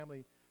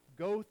family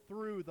go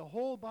through the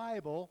whole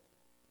Bible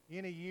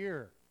in a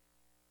year.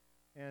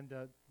 And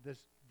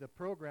the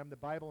program, the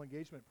Bible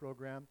Engagement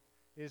Program,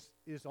 is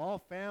all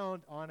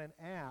found on an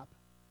app.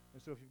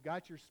 And so if you've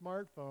got your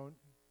smartphone,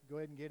 go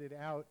ahead and get it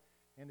out.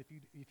 And if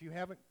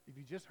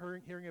you just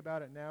hearing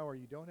about it now, or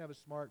you don't have a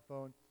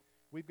smartphone,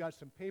 we've got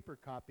some paper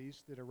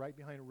copies that are right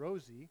behind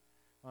Rosie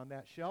on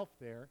that shelf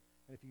there.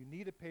 And if you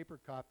need a paper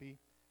copy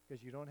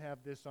because you don't have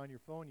this on your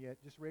phone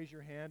yet, just raise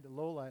your hand.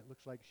 Lola, it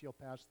looks like she'll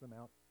pass them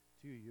out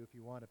to you if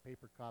you want a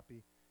paper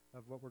copy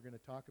of what we're going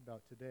to talk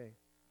about today.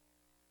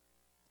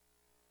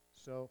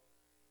 So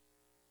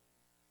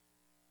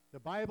the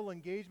Bible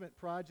Engagement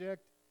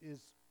Project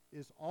is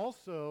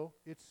also,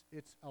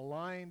 it's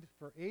aligned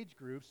for age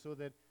groups, so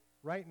that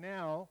right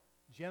now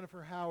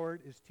Jennifer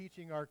Howard is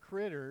teaching our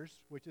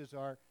critters, which is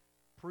our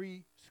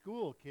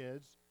preschool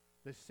kids,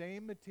 the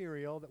same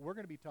material that we're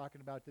going to be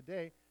talking about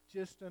today,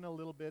 just on a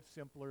little bit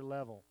simpler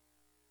level.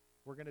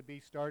 We're going to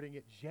be starting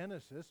at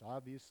Genesis,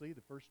 obviously,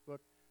 the first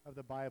book of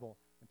the Bible.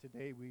 And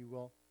today we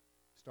will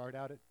start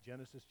out at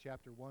Genesis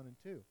chapter 1 and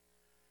 2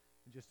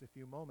 in just a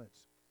few moments.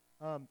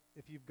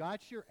 If you've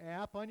got your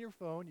app on your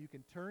phone, you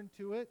can turn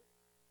to it.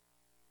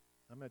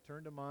 I'm going to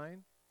turn to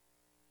mine.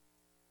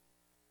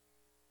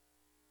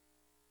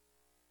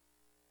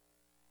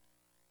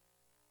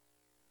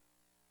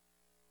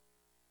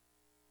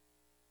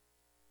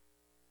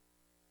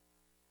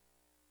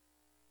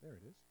 There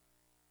it is.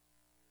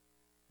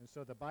 And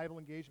so the Bible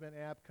Engagement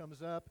app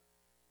comes up,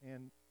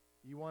 and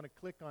you want to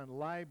click on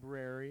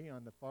Library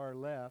on the far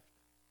left,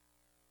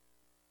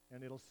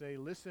 and it'll say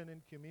Listen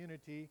in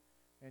Community,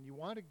 and you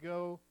want to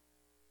go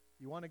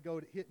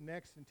to hit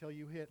Next until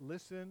you hit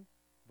Listen,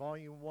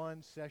 Volume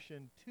 1,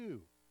 Session 2.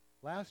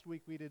 Last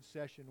week we did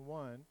Session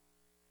 1.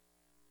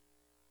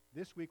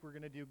 This week we're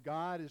going to do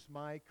God is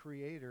My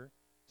Creator,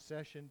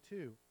 Session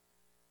 2.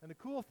 And the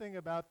cool thing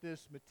about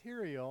this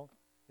material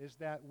is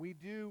that we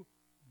do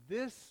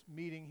this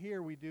meeting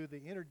here, we do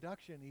the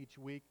introduction each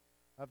week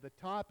of the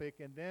topic,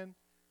 and then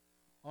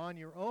on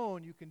your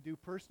own you can do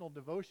personal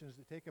devotions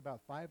that take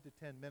about 5 to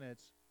 10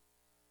 minutes,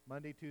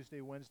 Monday,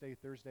 Tuesday, Wednesday,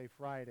 Thursday,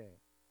 Friday.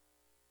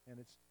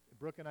 And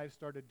Brooke and I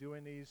started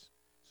doing these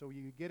so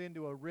you get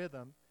into a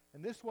rhythm,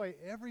 and this way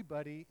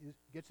everybody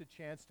gets a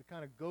chance to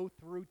kind of go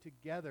through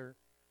together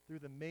through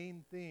the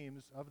main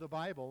themes of the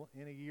Bible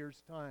in a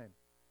year's time.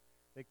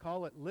 They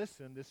call it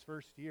Listen this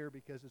first year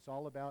because it's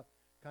all about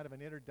kind of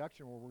an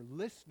introduction where we're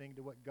listening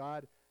to what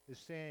God is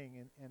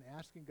saying and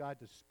asking God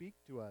to speak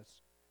to us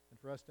and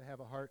for us to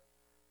have a heart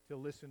to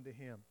listen to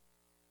Him.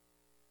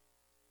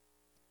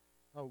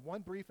 Oh,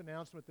 one brief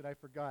announcement that I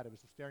forgot. It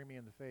was staring me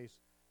in the face.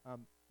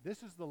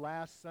 This is the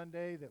last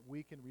Sunday that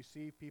we can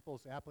receive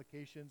people's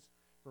applications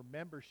for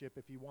membership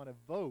if you want to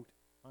vote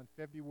on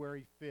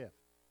February 5th.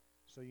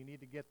 So you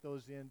need to get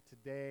those in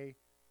today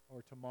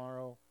or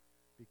tomorrow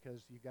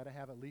because you've got to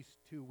have at least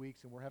 2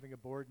 weeks, and we're having a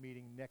board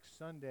meeting next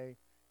Sunday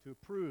to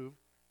approve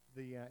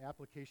the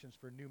applications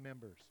for new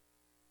members.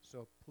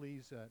 So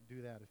please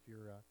do that if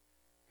you're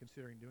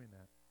considering doing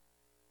that.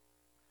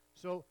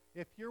 So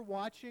if you're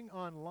watching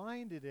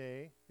online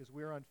today, because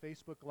we're on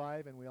Facebook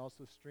Live and we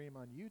also stream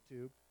on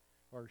YouTube,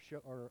 or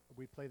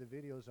we play the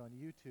videos on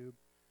YouTube,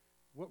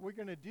 what we're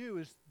going to do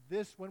is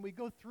this, when we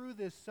go through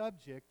this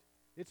subject,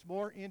 it's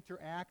more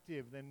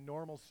interactive than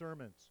normal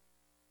sermons.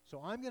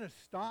 So I'm going to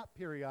stop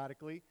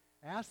periodically,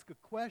 ask a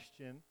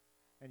question,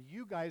 and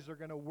you guys are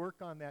going to work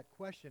on that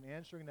question,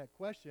 answering that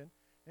question.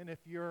 And if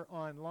you're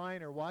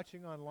online or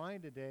watching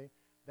online today,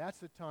 that's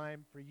the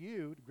time for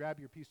you to grab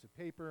your piece of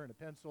paper and a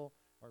pencil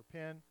or a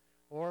pen,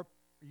 or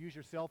use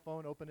your cell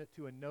phone, open it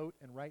to a note,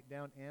 and write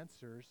down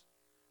answers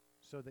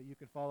so that you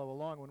can follow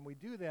along. When we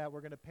do that, we're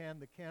going to pan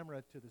the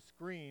camera to the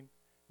screen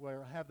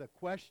where I have the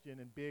question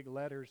in big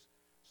letters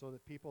so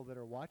that people that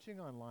are watching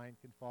online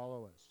can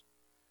follow us.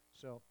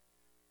 So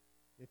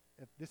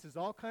if this is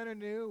all kind of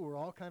new, we're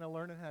all kind of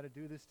learning how to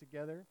do this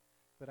together,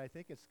 but I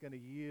think it's going to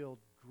yield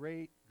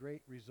great,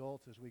 great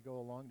results as we go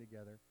along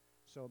together.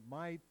 So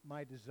my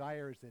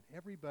desire is that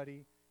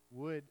everybody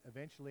would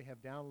eventually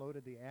have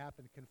downloaded the app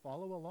and can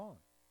follow along.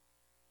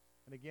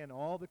 And again,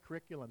 all the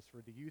curriculums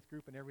for the youth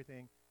group and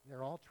everything,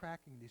 they're all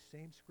tracking these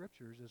same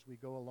scriptures as we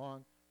go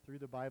along through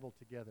the Bible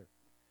together.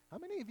 How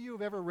many of you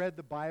have ever read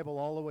the Bible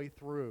all the way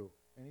through?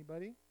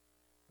 Anybody?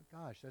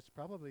 Gosh, that's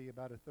probably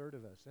about a third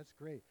of us. That's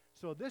great.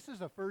 So this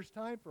is a first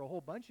time for a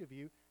whole bunch of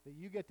you that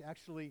you get to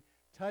actually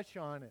touch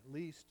on at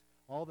least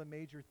all the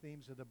major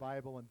themes of the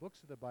Bible and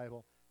books of the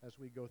Bible as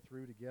we go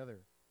through together.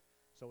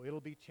 So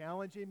it'll be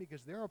challenging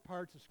because there are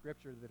parts of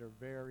Scripture that are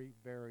very,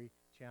 very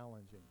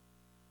challenging.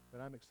 But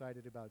I'm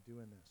excited about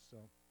doing this. So,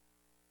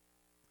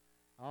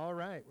 all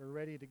right, we're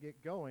ready to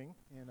get going.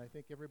 And I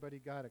think everybody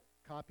got a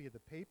copy of the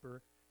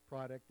paper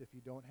product if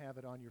you don't have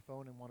it on your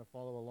phone and want to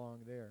follow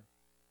along there.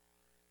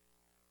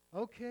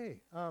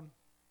 Okay. And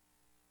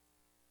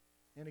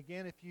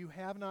again, if you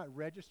have not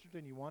registered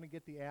and you want to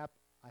get the app,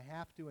 I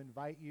have to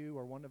invite you,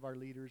 or one of our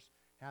leaders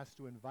has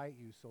to invite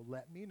you. So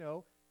let me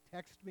know.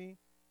 Text me,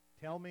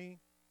 tell me,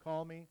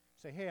 call me,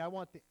 say, hey, I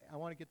want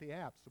to get the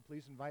app, so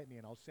please invite me,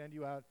 and I'll send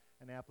you out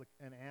an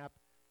app,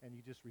 and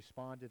you just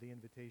respond to the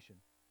invitation.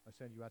 I'll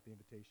send you out the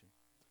invitation.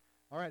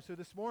 All right, so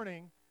this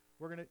morning,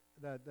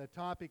 the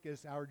topic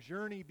is Our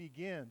Journey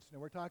Begins. Now,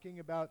 we're talking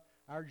about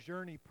our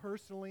journey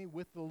personally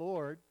with the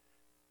Lord,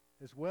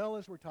 as well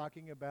as we're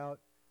talking about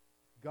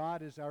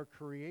God as our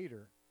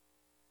creator.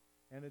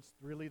 And it's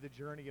really the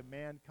journey of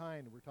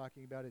mankind. We're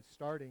talking about it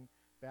starting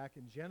back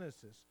in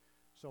Genesis.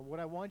 So what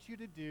I want you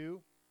to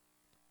do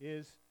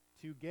is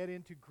to get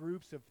into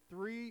groups of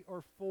 3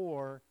 or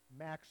 4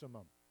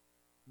 maximum.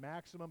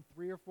 Maximum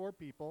 3 or 4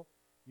 people.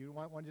 You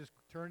might want to just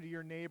turn to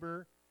your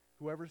neighbor,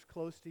 whoever's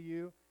close to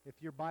you. If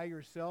you're by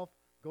yourself,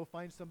 go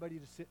find somebody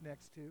to sit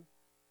next to.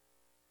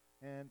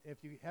 And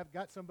if you have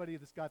got somebody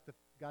that's got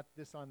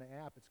this on the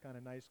app, it's kind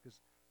of nice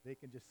because they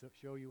can just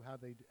show you how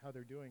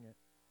they're doing it.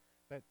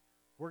 But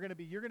you're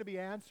going to be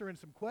answering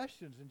some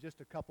questions in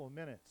just a couple of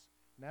minutes.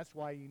 And that's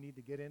why you need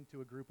to get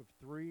into a group of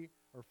 3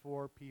 or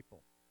 4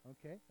 people.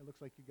 Okay? It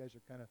looks like you guys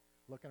are kind of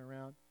looking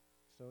around.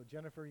 So,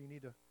 Jennifer, you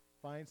need to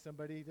find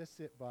somebody to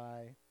sit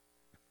by.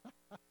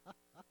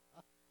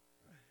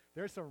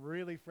 There's some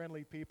really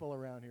friendly people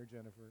around here,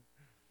 Jennifer.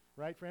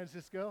 Right,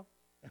 Francisco?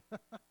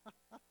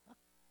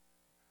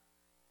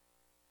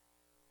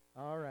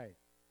 All right.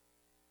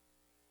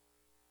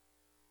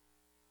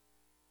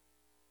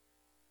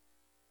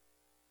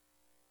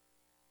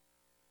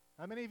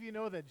 How many of you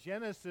know that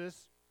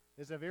Genesis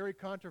is a very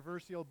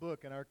controversial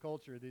book in our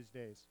culture these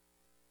days?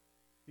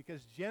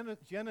 Because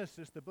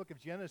Genesis, the book of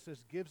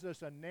Genesis, gives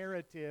us a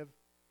narrative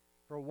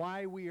for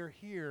why we are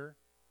here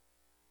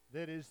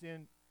that is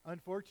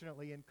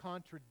unfortunately in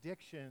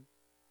contradiction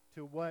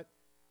to what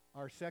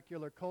our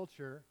secular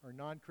culture or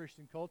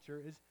non-Christian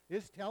culture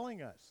is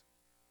telling us.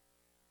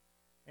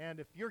 And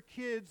if your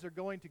kids are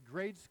going to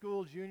grade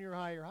school, junior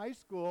high, or high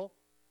school,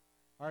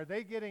 are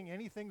they getting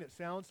anything that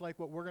sounds like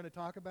what we're going to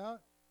talk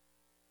about?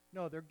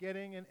 No, they're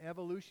getting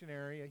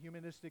a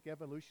humanistic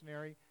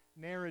evolutionary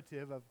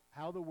narrative of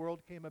how the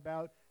world came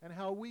about and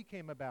how we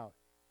came about.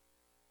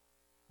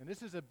 And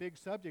this is a big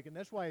subject, and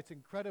that's why it's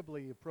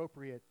incredibly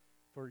appropriate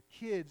for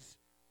kids,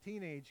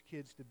 teenage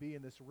kids, to be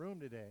in this room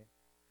today,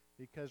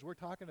 because we're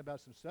talking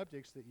about some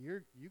subjects that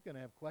you're going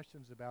to have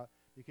questions about,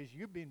 because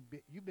you've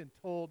been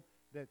told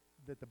that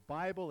the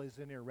Bible is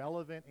an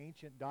irrelevant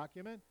ancient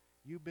document.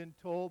 You've been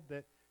told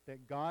that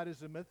God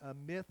is a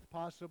myth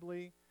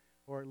possibly,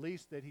 or at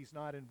least that he's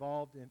not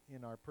involved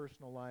in our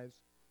personal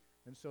lives.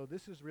 And so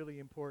this is really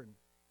important.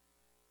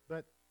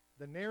 But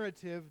the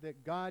narrative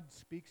that God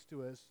speaks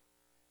to us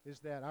is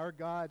that our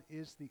God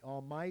is the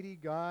Almighty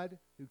God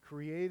who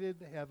created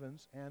the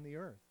heavens and the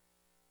earth.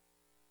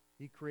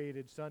 He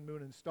created sun,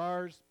 moon, and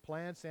stars,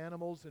 plants,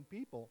 animals, and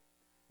people.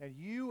 And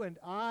you and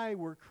I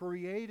were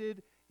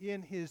created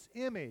in his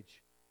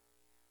image.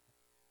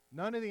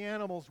 None of the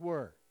animals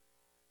were.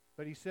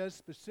 But he says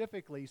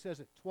specifically, he says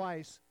it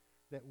twice,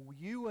 that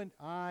you and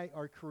I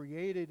are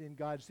created in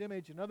God's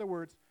image. In other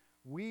words,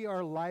 we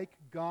are like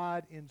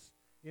God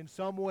in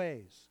some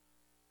ways.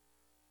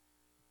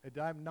 And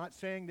I'm not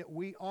saying that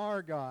we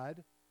are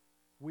God.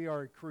 We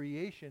are a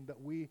creation, but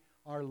we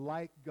are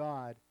like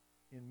God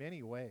in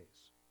many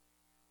ways.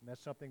 And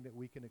that's something that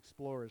we can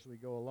explore as we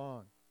go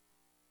along.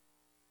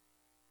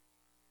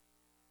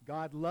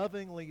 God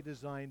lovingly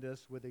designed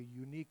us with a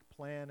unique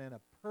plan and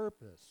a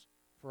purpose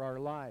for our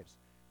lives.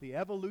 The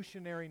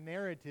evolutionary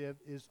narrative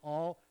is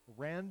all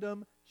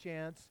random,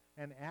 chance,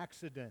 and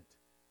accident.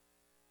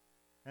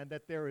 And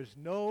that there is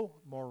no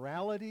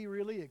morality,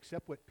 really,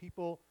 except what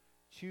people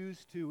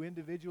choose to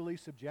individually,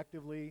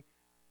 subjectively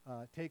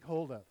take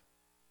hold of.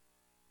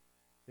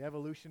 The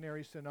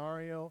evolutionary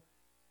scenario,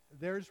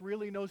 there's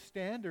really no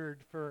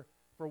standard for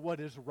what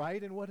is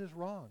right and what is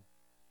wrong,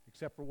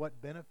 except for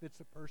what benefits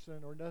a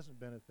person or doesn't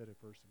benefit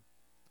a person.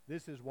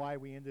 This is why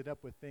we ended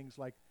up with things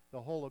like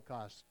the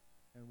Holocaust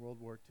and World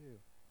War II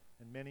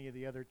and many of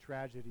the other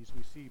tragedies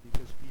we see,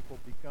 because people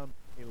become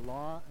a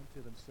law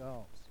unto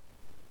themselves.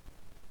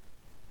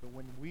 But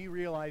when we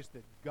realize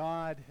that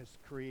God has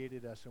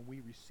created us and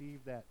we receive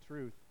that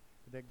truth,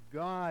 that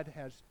God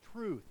has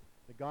truth,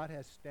 that God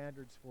has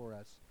standards for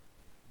us,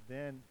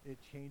 then it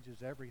changes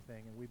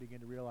everything, and we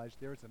begin to realize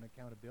there's an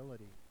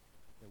accountability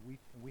that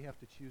we have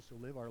to choose to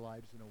live our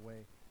lives in a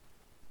way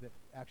that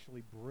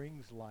actually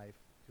brings life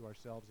to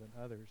ourselves and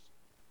others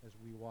as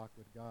we walk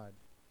with God.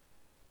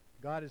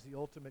 God is the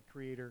ultimate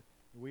creator.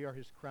 We are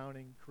his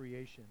crowning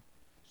creation.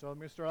 So I'm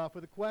going to start off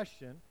with a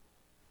question.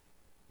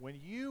 When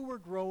you were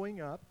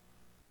growing up,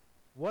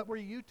 what were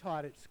you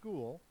taught at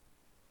school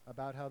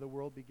about how the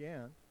world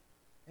began,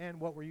 and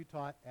what were you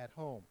taught at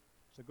home?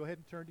 So go ahead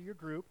and turn to your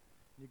group.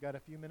 You've got a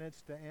few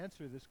minutes to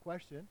answer this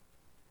question,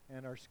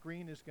 and our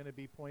screen is going to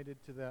be pointed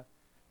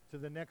to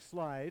the next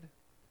slide,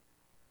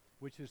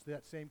 which is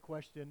that same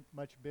question,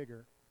 much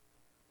bigger.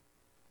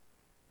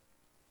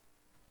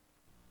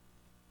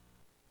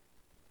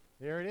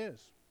 There it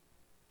is.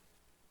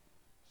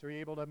 So are you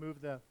able to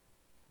move the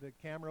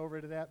camera over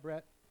to that,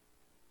 Brett?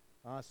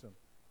 Awesome.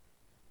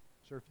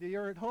 So if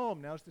you're at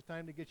home, now's the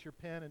time to get your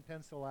pen and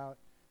pencil out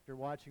if you're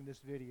watching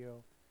this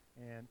video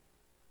and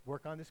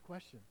work on this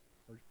question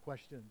or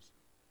questions.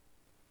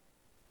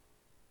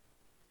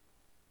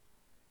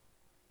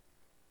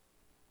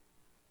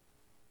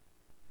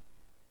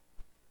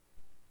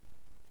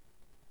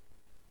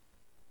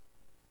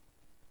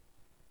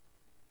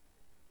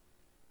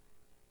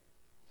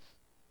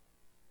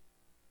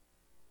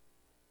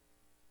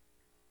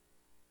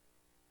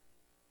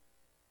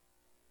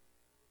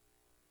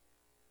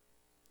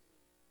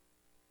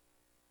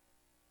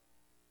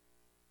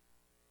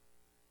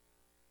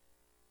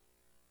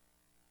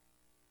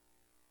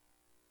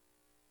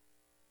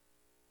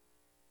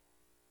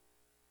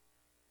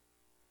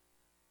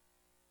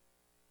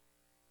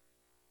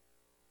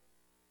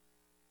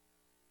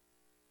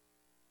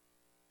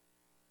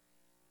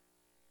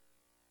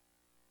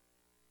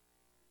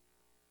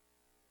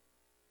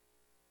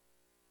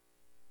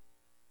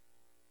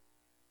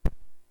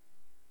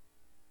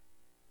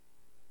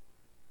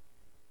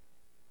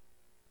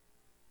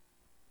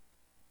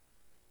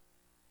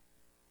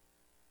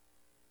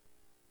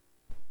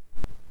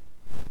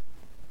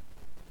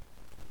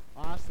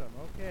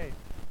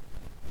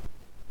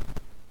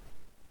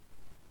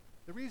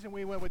 reason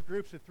we went with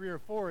groups of 3 or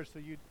 4 is so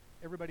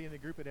everybody in the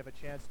group would have a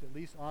chance to at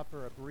least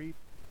offer a brief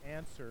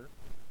answer.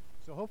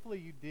 So hopefully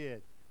you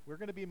did. We're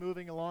going to be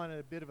moving along in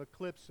a bit of a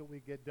clip so we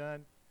get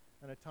done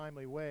in a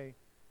timely way.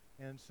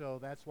 And so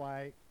that's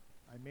why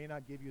I may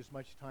not give you as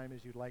much time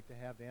as you'd like to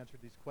have to answer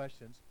these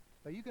questions.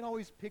 But you can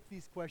always pick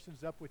these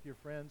questions up with your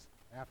friends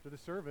after the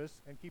service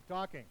and keep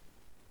talking,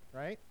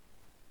 right?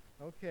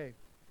 Okay.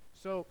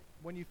 So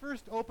when you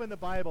first open the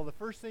Bible, the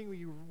first thing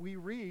we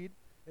read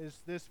is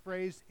this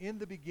phrase, in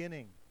the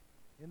beginning.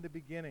 In the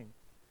beginning.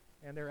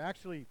 And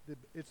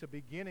it's a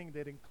beginning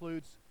that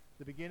includes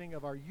the beginning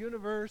of our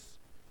universe,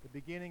 the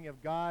beginning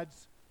of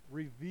God's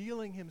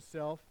revealing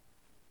himself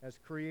as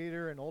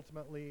creator and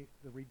ultimately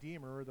the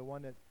Redeemer, the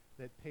one that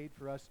paid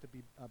for us to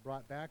be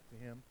brought back to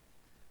him.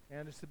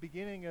 And it's the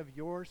beginning of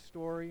your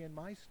story and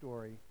my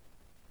story,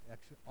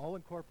 actually all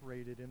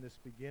incorporated in this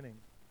beginning.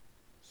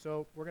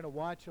 So we're going to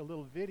watch a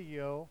little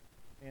video,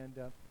 and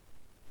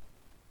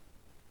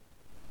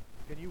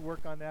can you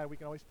work on that? We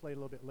can always play it a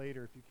little bit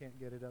later if you can't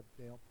get it up,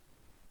 Dale.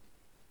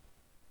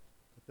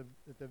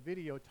 But the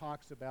video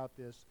talks about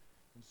this,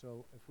 and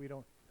so if we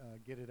don't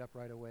get it up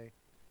right away,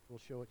 we'll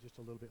show it just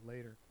a little bit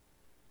later.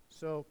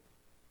 So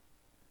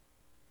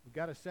we've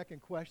got a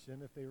second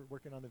question if they're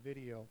working on the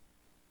video.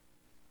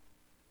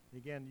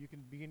 Again, you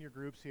can be in your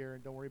groups here,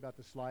 and don't worry about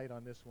the slide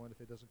on this one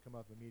if it doesn't come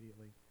up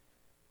immediately.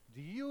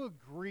 Do you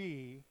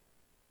agree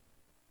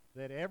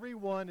that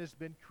everyone has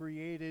been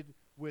created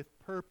with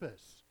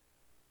purpose?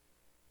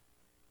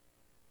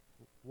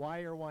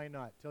 Why or why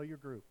not? Tell your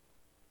group.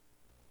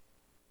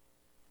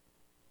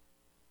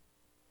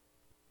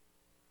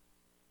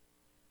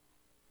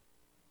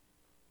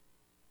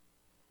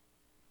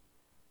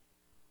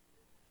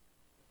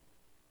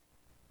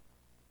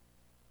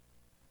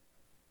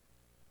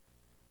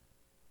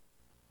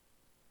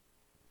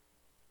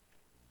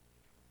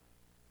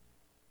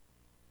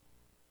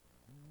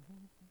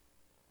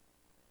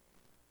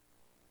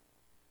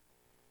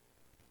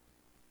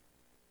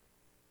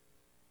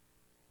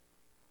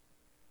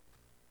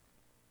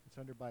 It's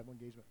under Bible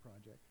Engagement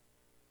Project.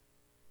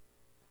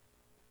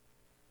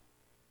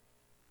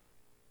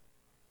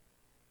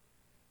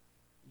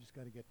 You just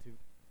got to get to.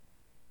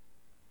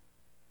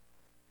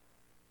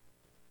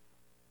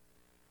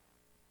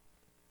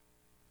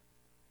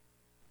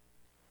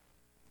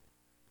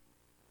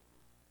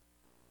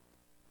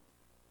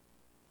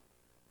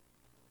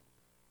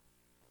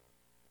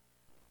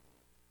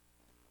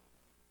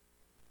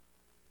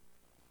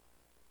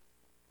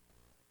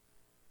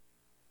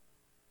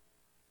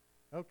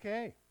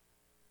 Okay.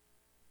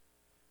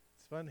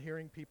 It's fun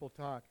hearing people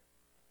talk.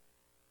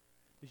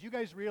 Did you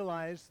guys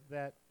realize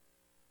that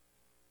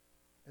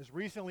as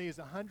recently as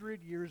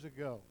 100 years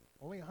ago,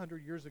 only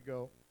 100 years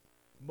ago,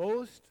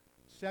 most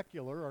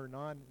secular or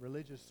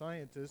non-religious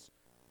scientists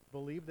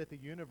believed that the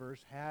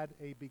universe had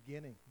a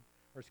beginning,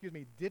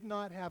 did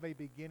not have a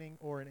beginning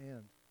or an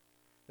end.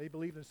 They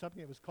believed in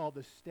something that was called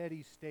the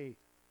steady state,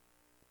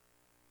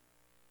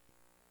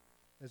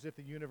 as if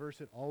the universe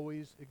had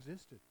always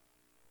existed.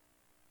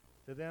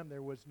 To them,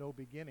 there was no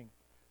beginning.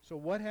 So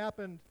what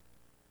happened?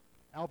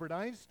 Albert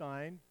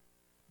Einstein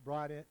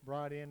brought in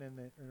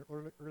the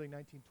early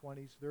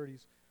 1920s,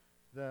 30s,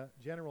 the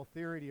general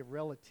theory of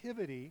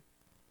relativity,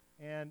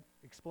 and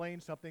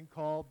explained something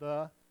called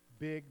the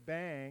Big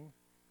Bang,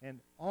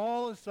 and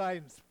all the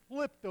science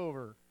flipped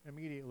over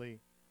immediately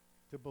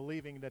to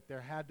believing that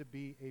there had to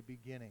be a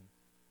beginning.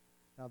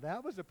 Now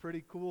that was a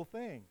pretty cool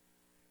thing.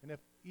 And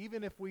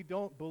even if we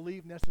don't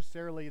believe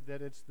necessarily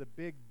that it's the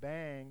Big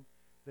Bang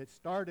that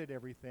started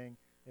everything,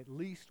 at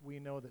least we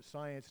know that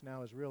science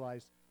now has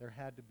realized there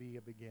had to be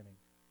a beginning.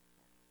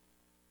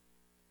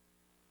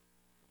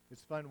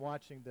 It's fun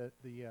watching the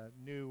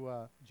new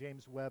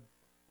James Webb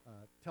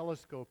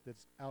telescope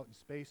that's out in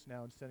space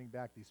now and sending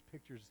back these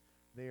pictures.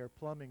 They are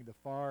plumbing the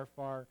far,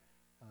 far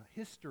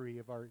history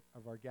of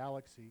our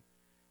galaxy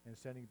and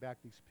sending back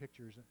these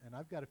pictures. And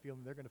I've got a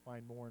feeling they're going to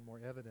find more and more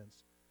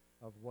evidence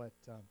of what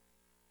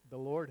the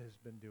Lord has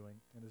been doing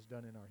and has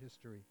done in our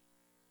history.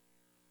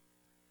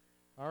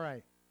 All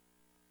right.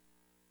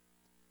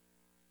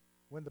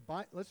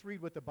 Let's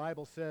read what the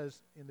Bible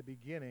says in the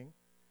beginning.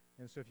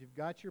 And so if you've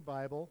got your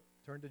Bible,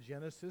 turn to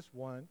Genesis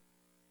 1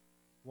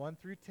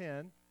 through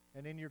 10.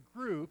 And in your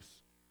groups,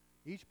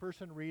 each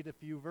person read a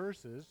few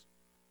verses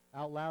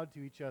out loud to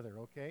each other,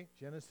 okay?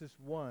 Genesis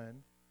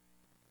 1,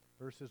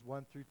 verses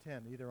 1 through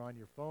 10, either on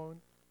your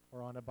phone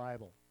or on a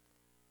Bible,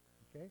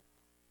 okay?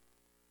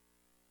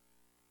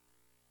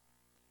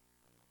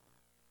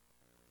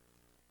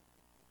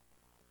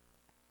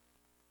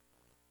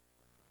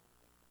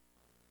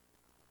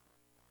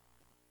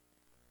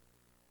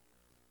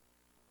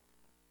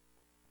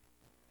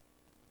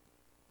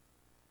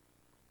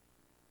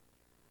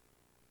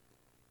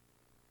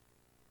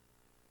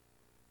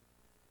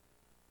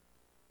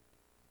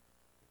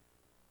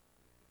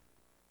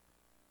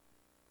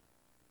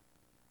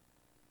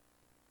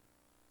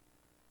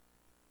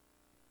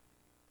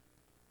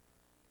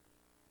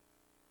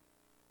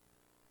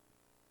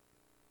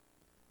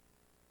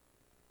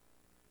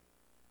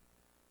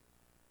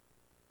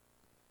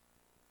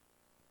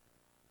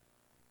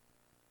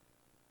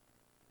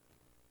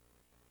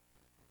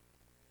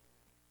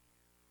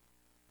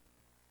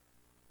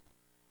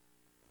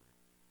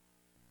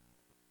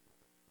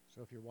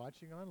 So if you're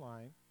watching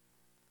online,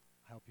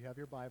 I hope you have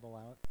your Bible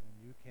out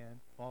and you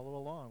can follow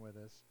along with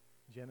us.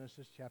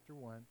 Genesis chapter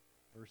 1,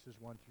 verses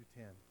 1 through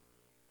 10.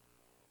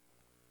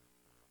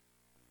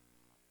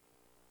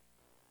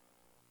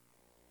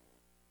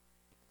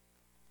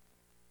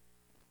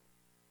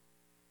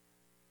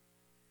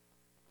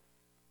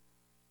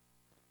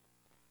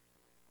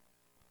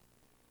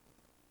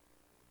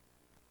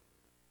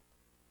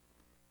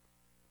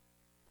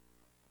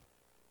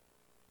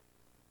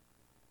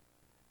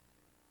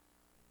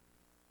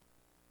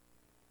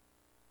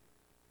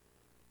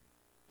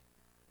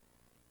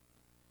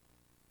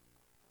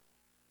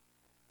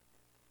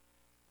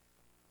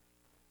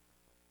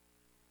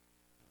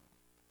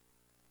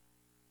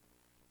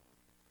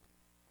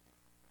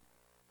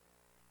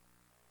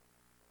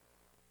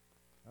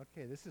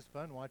 Okay, this is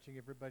fun watching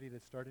everybody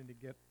that's starting to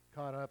get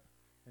caught up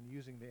and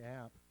using the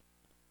app.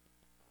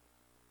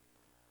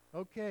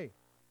 Okay,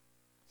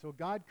 so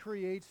God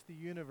creates the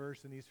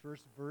universe in these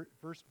first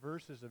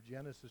verses of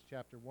Genesis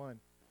chapter 1.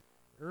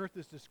 Earth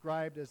is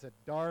described as a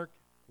dark,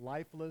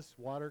 lifeless,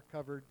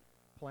 water-covered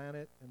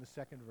planet in the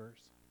second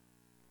verse.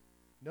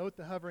 Note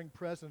the hovering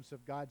presence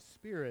of God's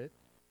Spirit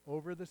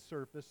over the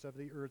surface of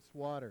the earth's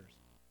waters.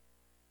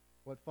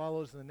 What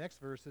follows in the next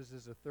verses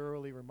is a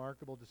thoroughly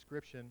remarkable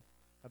description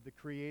of the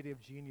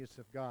creative genius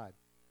of God.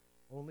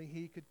 Only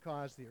He could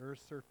cause the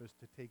earth's surface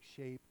to take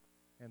shape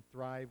and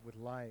thrive with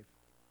life.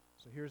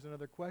 So here's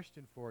another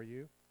question for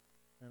you.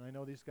 And I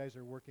know these guys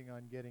are working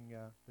on getting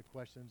the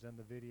questions and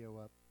the video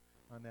up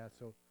on that.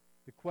 So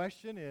the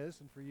question is,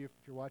 and for you, if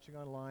you're watching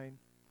online,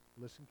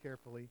 listen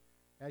carefully.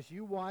 As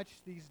you watch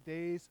these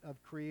days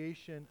of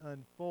creation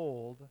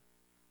unfold,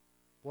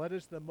 what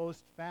is the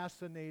most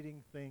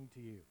fascinating thing to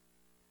you?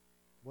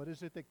 What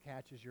is it that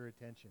catches your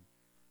attention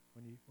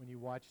when you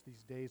watch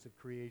these days of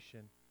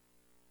creation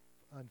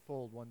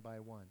unfold one by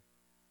one?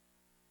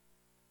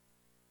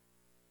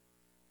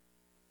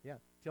 Yeah,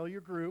 tell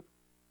your group.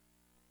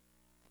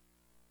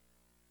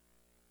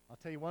 I'll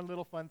tell you one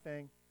little fun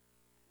thing.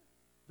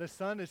 The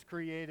sun is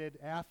created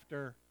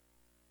after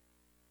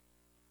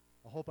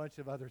a whole bunch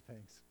of other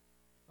things.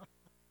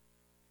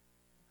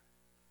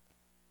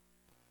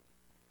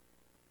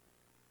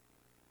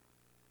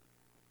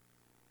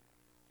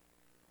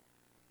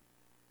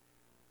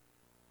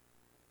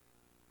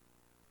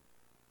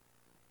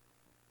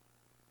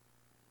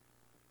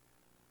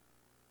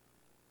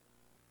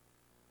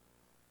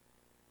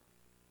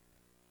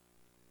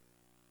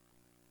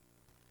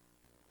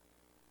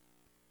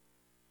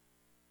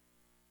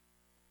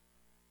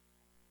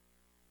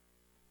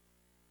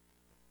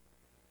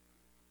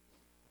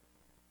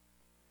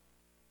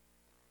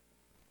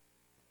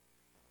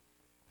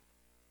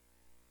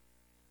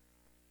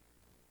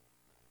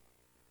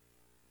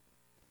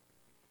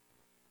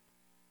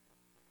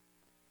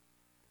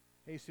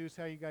 Hey, Seuss,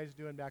 how you guys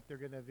doing back there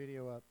getting that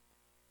video up?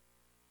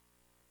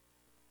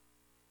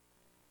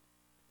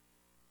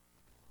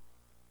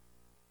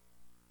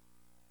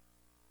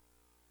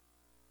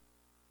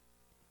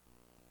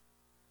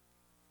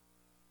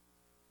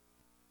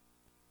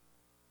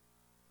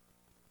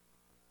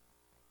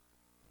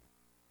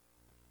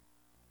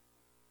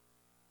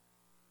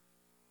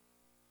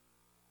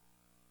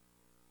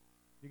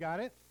 You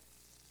got it?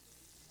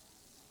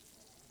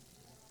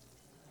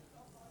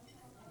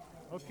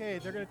 Okay,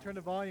 they're going to turn the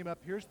volume up.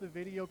 Here's the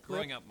video clip.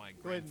 Growing up, my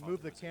Go ahead and grandfather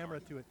move the was a camera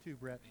gardener. to it too,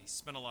 Brett. He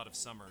spent a lot of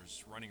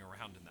summers running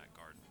around in that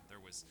garden. There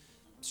was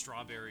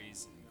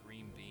strawberries and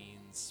green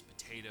beans,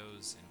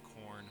 potatoes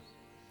and corn.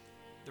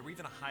 There were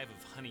even a hive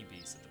of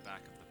honeybees at the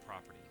back of the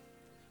property.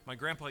 My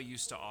grandpa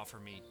used to offer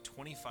me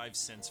 25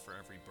 cents for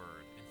every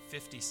bird and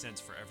 50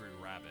 cents for every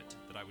rabbit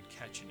that I would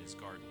catch in his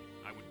garden.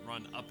 I would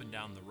run up and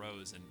down the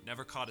rows and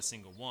never caught a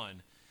single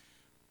one,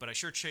 but I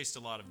sure chased a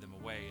lot of them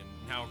away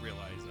and now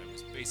realize I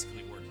was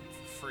basically working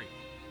for free.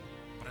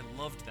 But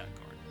I loved that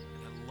garden,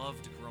 and I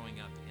loved growing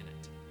up in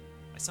it.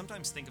 I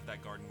sometimes think of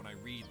that garden when I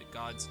read that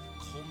God's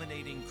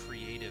culminating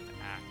creative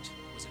act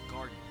was a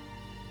garden,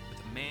 with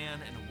a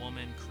man and a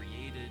woman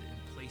created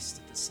and placed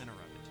at the center of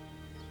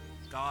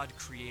it. God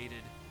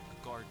created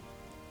a garden,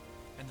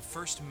 and the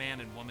first man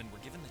and woman were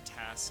given the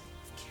task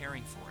of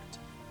caring for it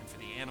and for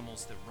the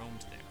animals that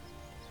roamed there.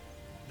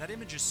 That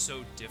image is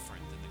so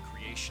different than the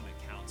creation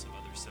accounts of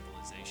other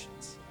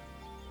civilizations.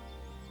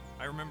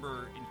 I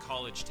remember in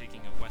college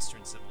taking a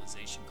Western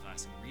civilization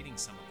class and reading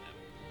some of them.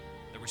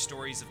 There were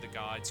stories of the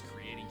gods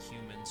creating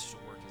humans to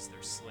work as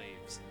their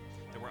slaves.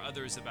 There were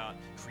others about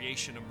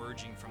creation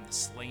emerging from the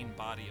slain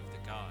body of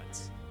the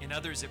gods. In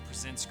others, it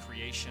presents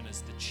creation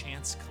as the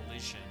chance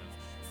collision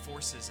of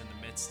forces in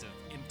the midst of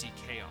empty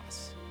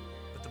chaos.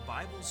 But the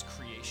Bible's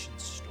creation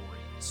story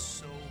is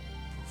so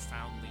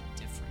profoundly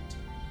different.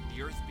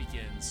 The earth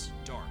begins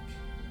dark,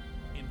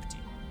 empty,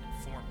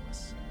 and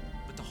formless.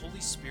 But the Holy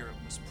Spirit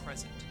was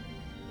present,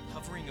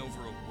 hovering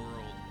over a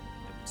world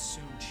that would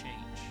soon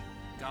change.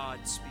 God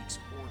speaks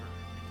order,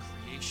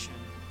 and creation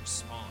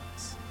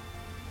responds.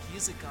 He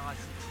is a God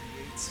who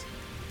creates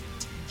with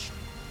intention,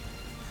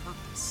 with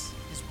purpose.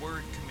 His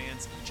word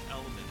commands each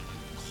element of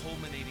a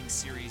culminating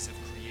series of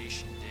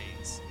creation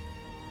days.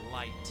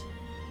 light,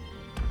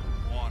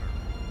 water,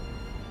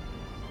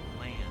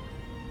 land,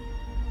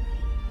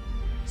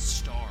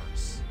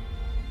 stars,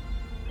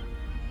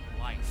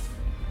 life.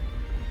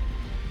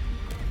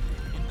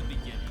 In the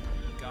beginning,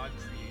 God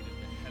created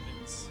the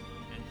heavens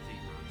and the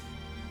earth.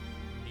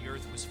 The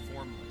earth was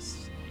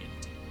formless and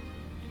empty,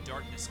 and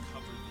darkness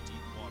covered the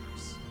deep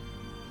waters.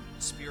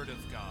 The Spirit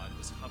of God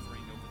was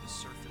hovering over the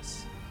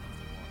surface of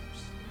the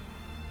waters.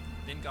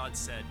 Then God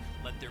said,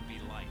 "Let there be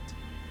light."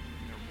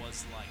 And there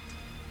was light.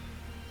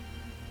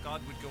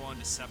 God would go on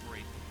to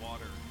separate the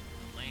water,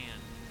 the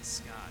land, and the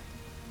sky.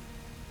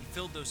 He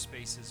filled those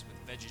spaces with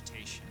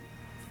vegetation,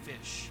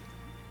 fish,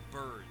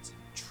 birds,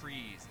 and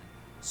trees,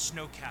 and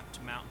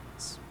snow-capped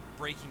mountains,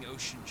 breaking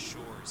ocean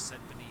shores set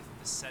beneath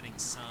the setting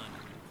sun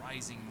and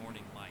rising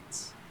morning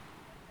lights.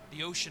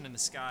 The ocean and the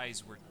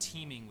skies were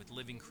teeming with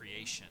living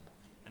creation,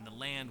 and the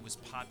land was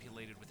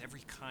populated with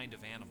every kind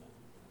of animal.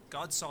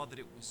 God saw that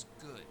it was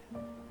good,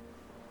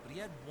 but he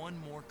had one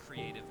more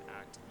creative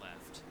act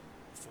left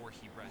before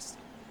he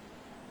rested.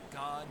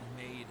 God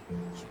made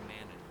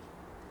humanity.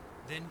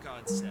 Then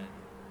God said,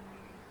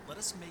 "Let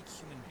us make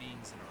human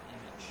beings in our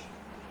image,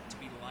 to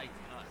be like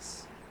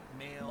us.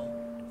 Male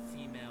and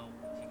female,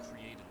 he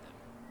created them."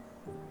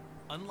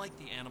 Unlike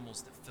the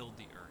animals that filled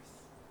the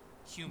earth,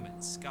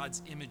 humans,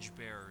 God's image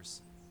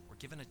bearers, were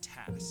given a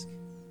task.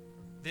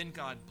 Then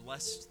God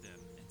blessed them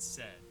and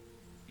said,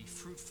 "Be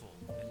fruitful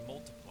and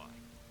multiply,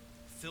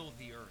 fill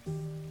the earth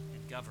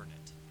and govern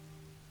it."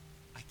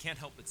 I can't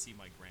help but see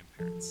my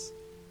grandparents,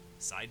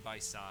 side by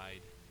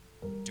side,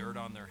 dirt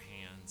on their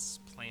hands,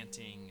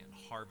 planting and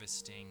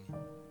harvesting,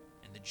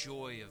 and the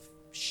joy of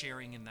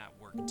sharing in that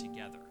work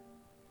together.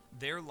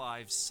 Their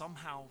lives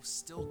somehow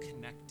still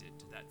connected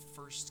to that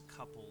first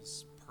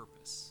couple's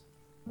purpose.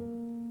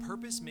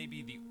 Purpose may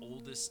be the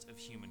oldest of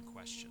human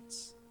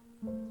questions,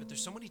 but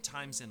there's so many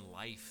times in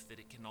life that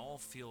it can all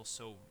feel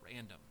so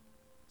random,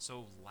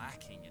 so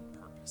lacking in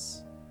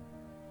purpose.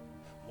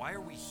 Why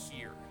are we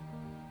here?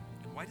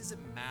 And why does it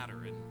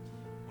matter? And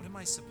what am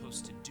I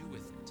supposed to do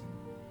with it?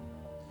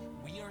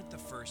 We aren't the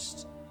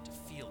first to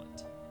feel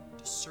it,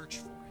 to search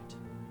for it.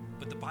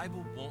 But the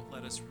Bible won't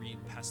let us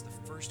read past the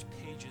first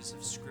pages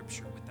of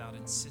Scripture without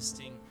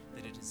insisting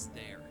that it is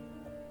there.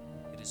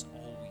 It has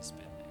always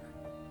been there.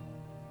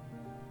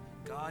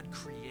 God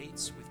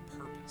creates with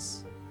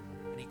purpose,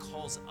 and he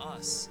calls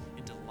us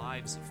into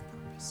lives of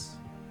purpose.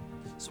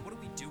 So what do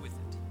we do with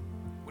it?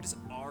 What is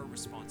our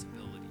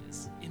responsibility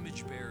as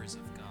image bearers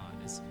of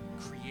God, as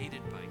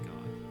created by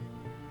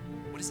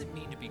God? What does it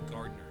mean to be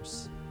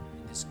gardeners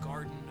in this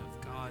garden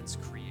of God's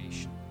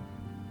creation?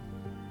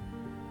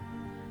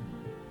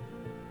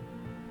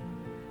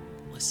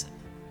 Listen.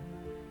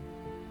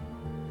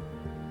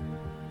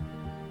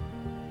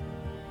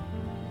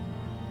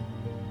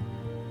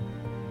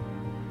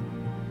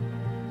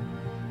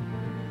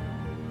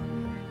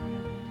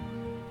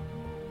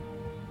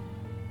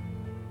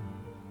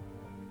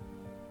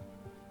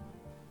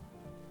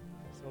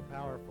 So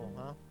powerful,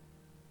 huh?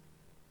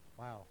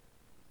 Wow.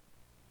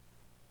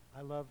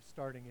 I love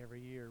starting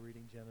every year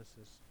reading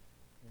Genesis,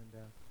 and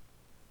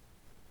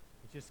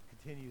it just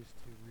continues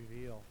to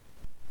reveal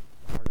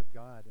the heart of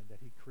God and that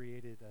he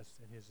created us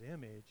in his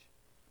image,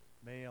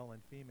 male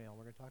and female.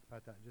 We're going to talk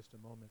about that in just a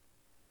moment.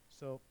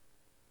 So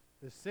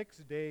the 6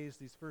 days,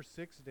 these first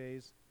 6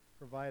 days,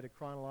 provide a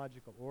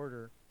chronological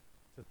order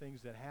to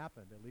things that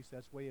happened. At least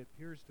that's the way it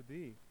appears to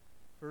be.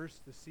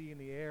 First the sea and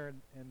the air,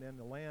 and then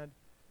the land.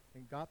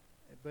 And God,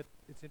 but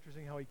it's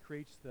interesting how he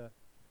creates the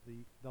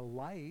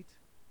light,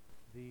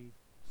 the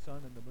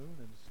sun and the moon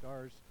and the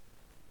stars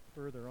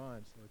further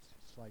on. So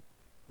it's like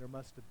there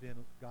must have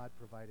been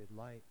God-provided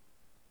light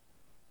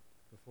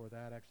before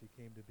that actually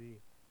came to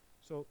be.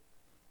 So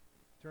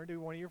turn to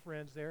one of your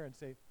friends there and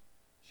say,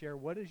 share,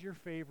 what is your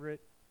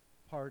favorite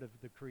part of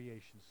the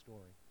creation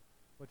story?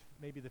 What's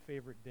maybe the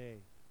favorite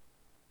day?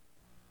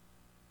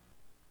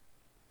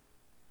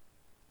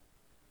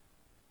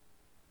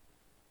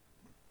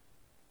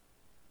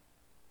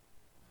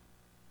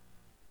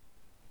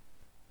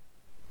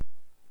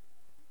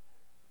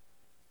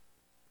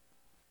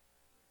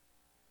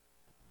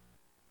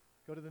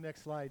 Go to the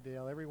next slide,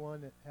 Dale.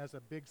 Everyone has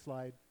a big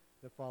slide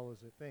that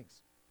follows it.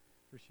 Thanks.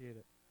 Appreciate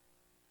it.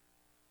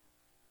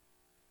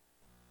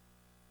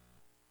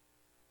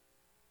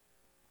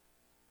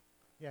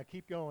 Yeah,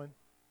 keep going.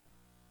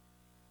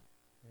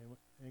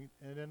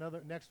 And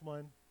another, next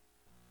one.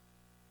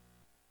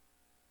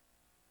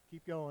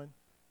 Keep going.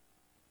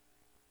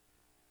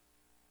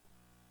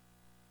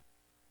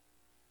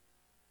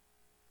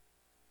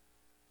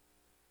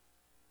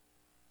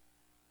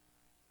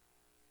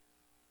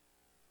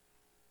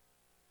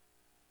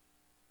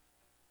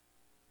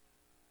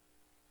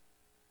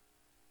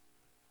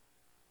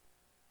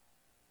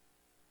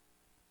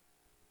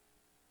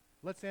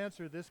 Let's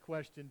answer this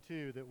question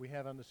too that we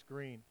have on the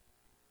screen.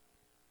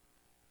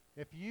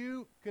 If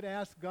you could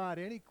ask God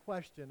any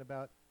question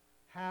about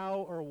how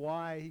or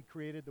why he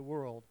created the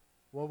world,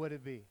 what would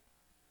it be?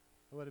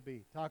 What would it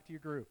be? Talk to your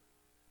group.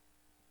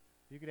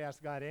 You could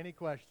ask God any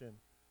question.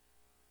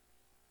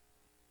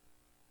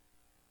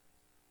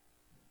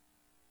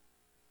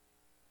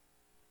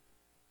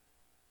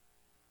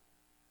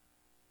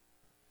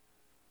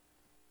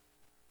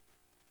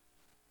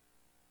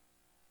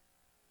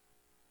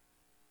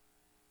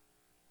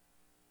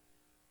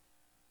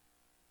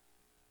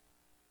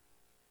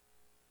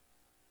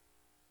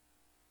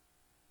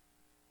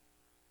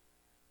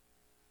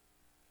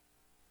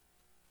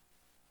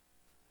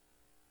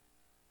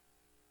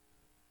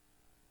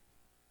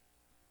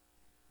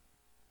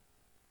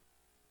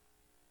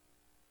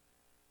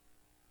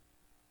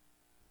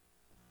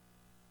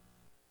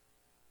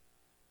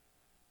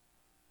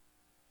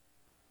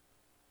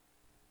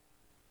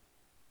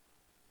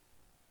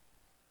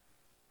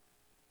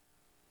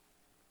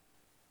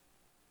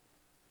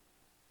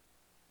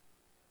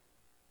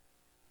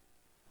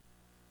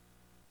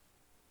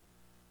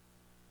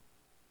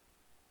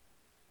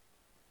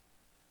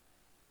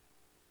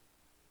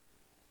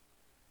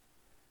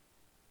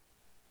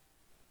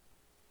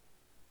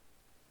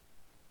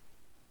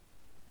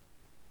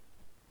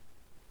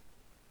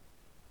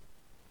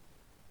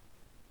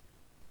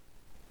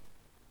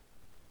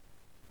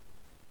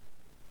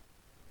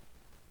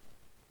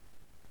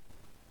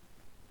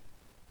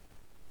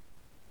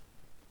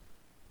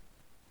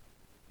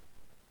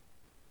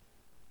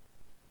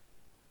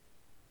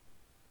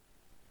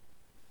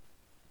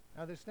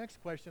 Now, this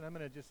next question, I'm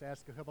going to just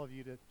ask a couple of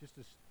you to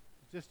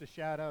just to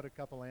shout out a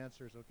couple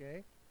answers,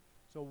 okay?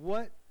 So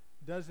what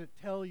does it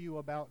tell you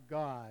about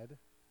God,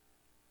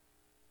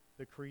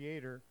 the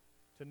Creator,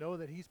 to know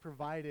that He's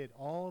provided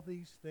all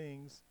these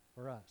things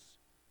for us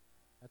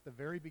at the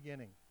very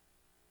beginning?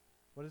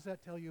 What does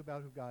that tell you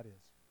about who God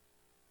is?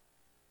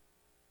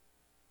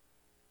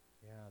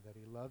 Yeah, that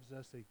He loves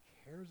us, He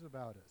cares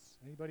about us.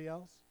 Anybody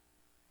else?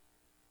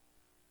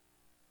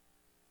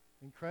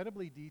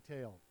 Incredibly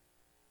detailed.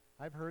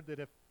 I've heard that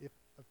if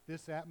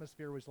this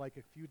atmosphere was like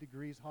a few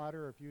degrees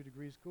hotter or a few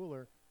degrees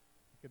cooler,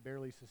 it could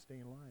barely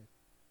sustain life.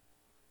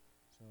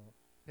 So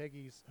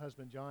Peggy's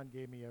husband John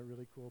gave me a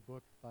really cool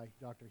book by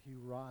Dr.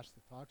 Hugh Ross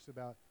that talks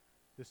about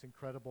this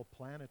incredible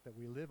planet that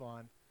we live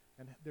on.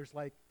 And there's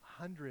like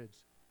hundreds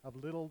of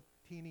little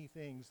teeny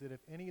things that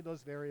if any of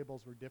those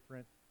variables were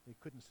different, they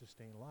couldn't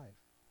sustain life.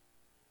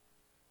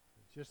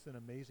 It's just an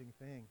amazing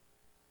thing.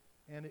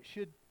 And it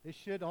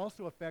should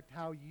also affect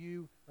how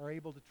you are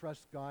able to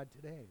trust God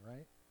today,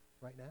 right?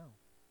 Right now.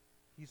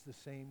 He's the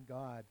same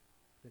God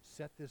that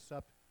set this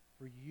up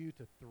for you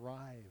to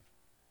thrive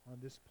on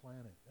this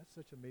planet. That's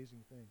such an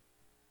amazing thing.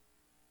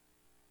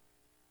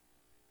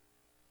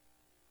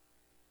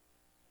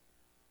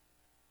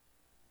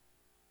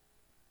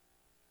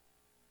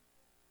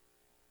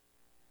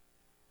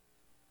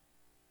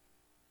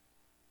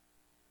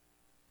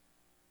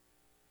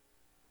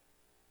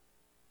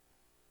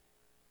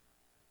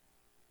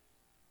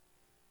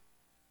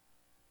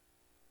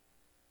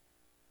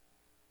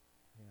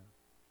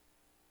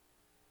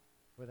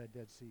 But that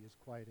Dead Sea is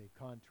quite a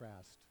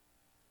contrast.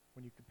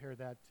 When you compare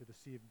that to the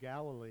Sea of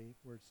Galilee,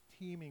 where it's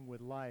teeming with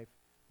life,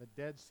 the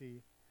Dead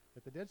Sea,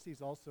 but the Dead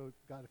Sea's also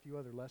got a few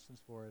other lessons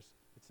for us.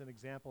 It's an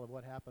example of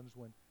what happens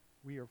when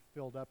we are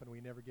filled up and we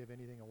never give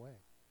anything away.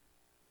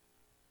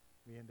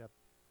 We end up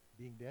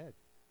being dead,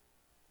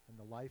 and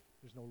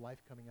there's no life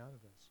coming out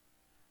of us.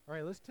 All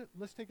right,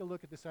 let's take a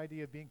look at this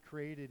idea of being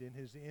created in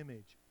His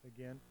image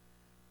again,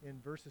 in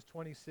verses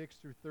 26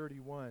 through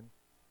 31.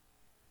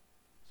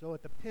 So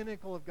at the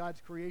pinnacle of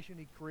God's creation,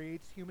 He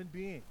creates human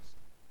beings.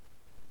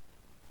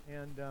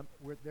 And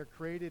they're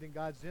created in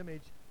God's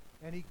image,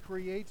 and He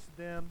creates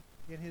them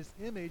in His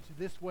image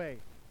this way.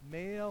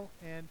 Male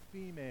and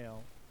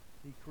female,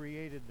 He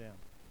created them.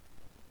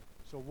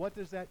 So what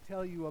does that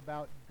tell you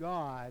about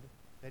God,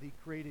 that He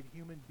created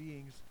human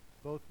beings,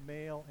 both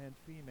male and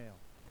female?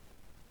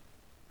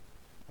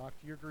 Talk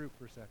to your group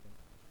for a second.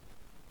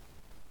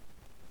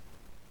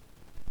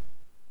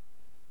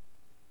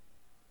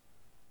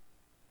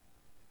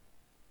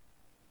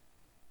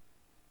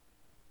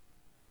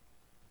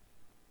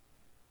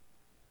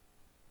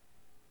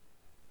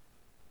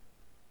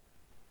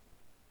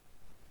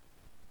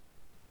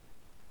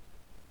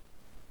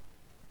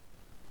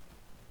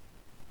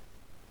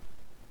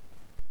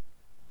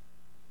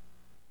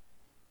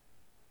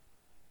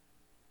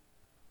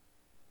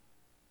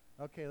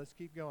 Okay, let's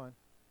keep going.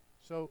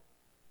 So,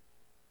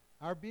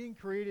 our being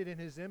created in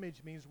His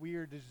image means we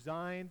are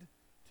designed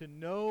to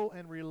know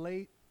and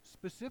relate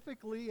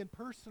specifically and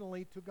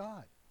personally to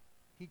God.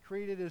 He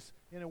created us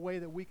in a way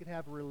that we could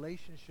have a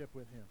relationship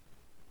with Him.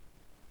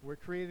 We're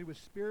created with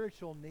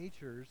spiritual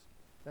natures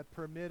that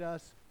permit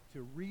us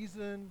to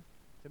reason,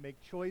 to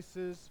make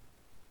choices,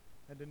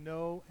 and to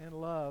know and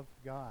love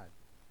God.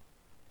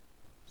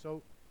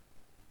 So,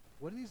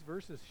 what do these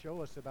verses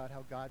show us about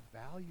how God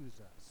values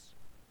us?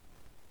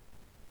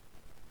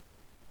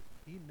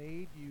 He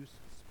made you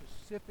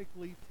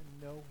specifically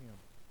to know Him.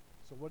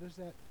 So what does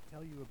that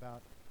tell you about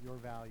your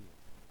value?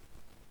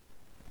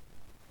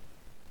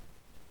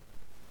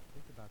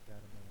 Think about that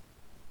a minute.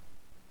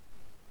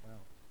 Wow.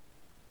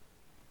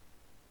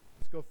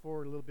 Let's go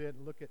forward a little bit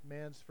and look at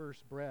man's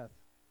first breath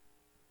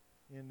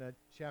in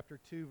chapter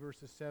 2,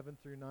 verses 7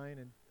 through 9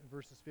 and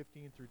verses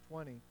 15 through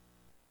 20.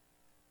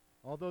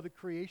 Although the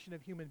creation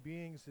of human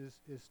beings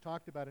is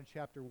talked about in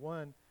chapter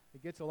 1,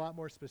 it gets a lot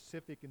more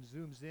specific and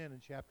zooms in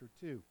chapter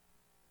 2.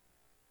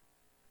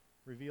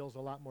 Reveals a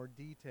lot more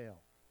detail.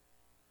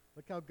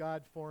 Look how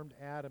God formed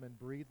Adam and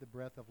breathed the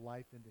breath of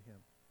life into him.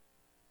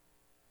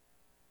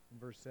 In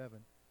verse 7,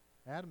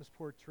 Adam is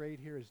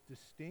portrayed here as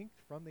distinct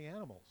from the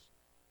animals.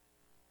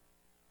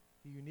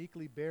 He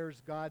uniquely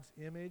bears God's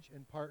image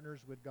and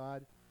partners with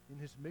God in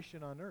His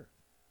mission on earth.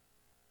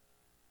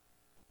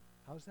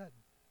 How does that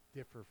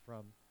differ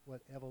from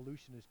what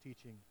evolution is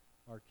teaching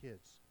our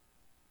kids?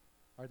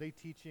 Are they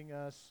teaching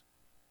us,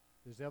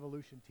 does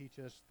evolution teach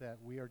us that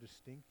we are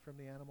distinct from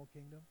the animal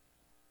kingdom?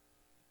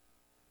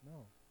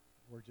 No,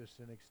 we're just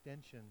an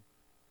extension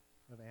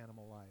of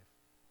animal life.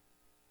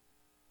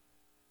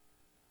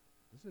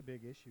 This is a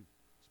big issue,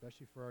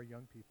 especially for our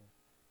young people.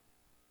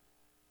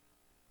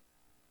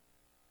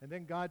 And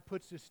then God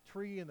puts this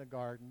tree in the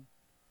garden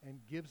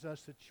and gives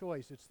us a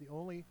choice. It's the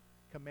only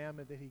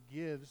commandment that He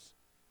gives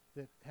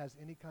that has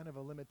any kind of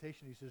a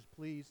limitation. He says,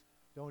 please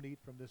don't eat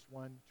from this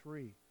one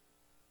tree.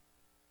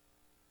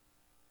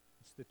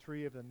 It's the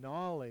tree of the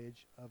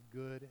knowledge of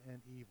good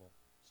and evil.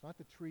 It's not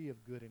the tree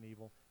of good and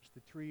evil. It's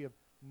the tree of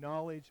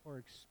knowledge or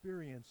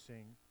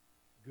experiencing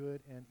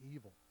good and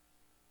evil.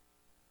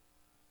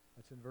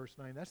 That's in verse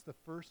 9. That's the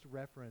first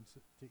reference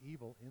to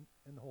evil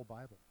in the whole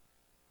Bible.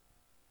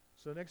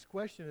 So next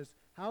question is,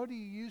 how do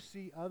you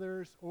see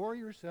others or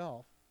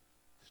yourself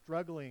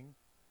struggling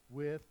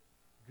with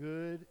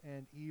good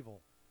and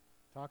evil?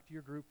 Talk to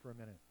your group for a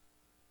minute.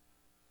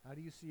 How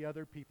do you see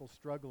other people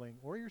struggling,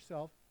 or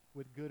yourself,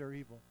 with good or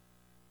evil?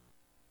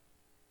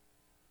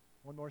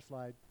 One more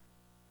slide.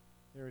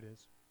 There it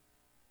is.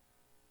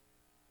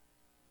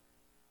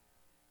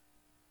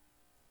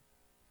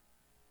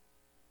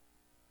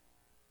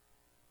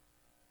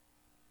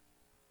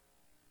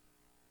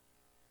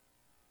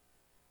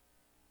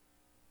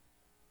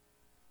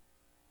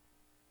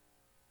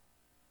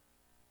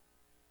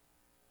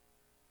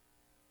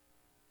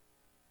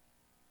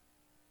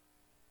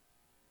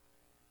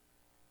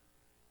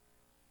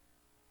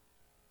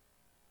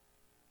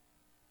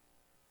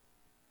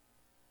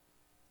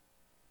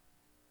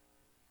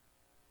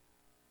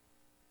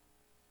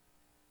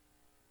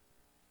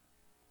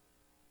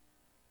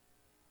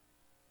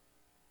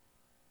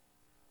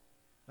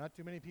 Not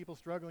too many people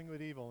struggling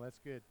with evil. That's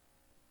good.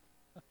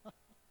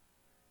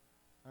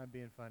 I'm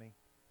being funny.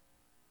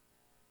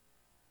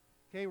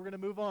 Okay, we're going to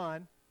move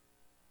on.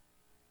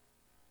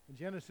 In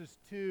Genesis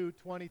 2,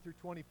 20 through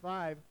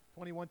 25,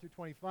 21 through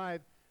 25,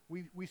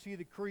 we see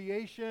the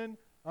creation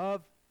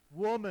of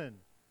woman.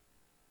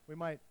 We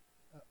might,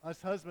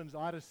 us husbands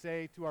ought to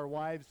say to our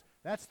wives,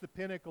 that's the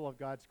pinnacle of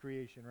God's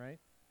creation, right?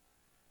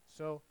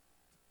 So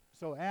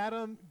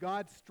Adam,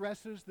 God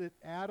stresses that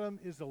Adam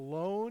is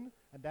alone,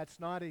 and that's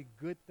not a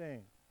good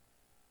thing.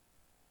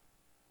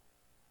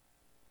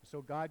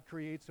 So God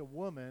creates a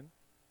woman,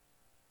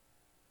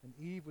 and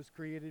Eve was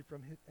created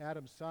from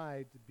Adam's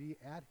side to be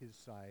at his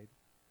side.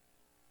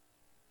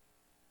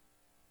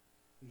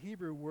 The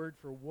Hebrew word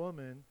for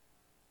woman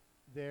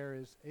there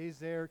is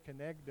ezer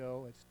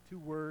kenegdo. It's two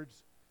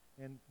words,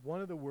 and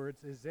one of the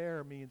words,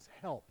 ezer, means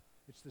help.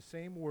 It's the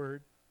same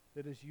word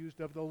that is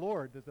used of the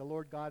Lord, that the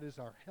Lord God is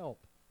our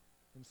help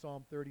in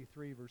Psalm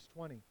 33, verse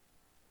 20.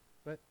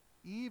 But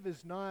Eve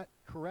is not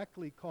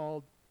correctly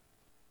called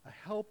a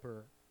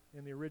helper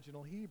in the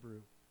original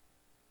Hebrew.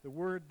 The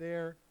word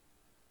there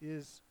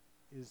is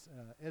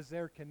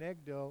ezer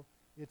kenegdo.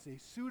 It's a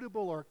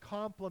suitable or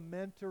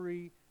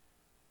complementary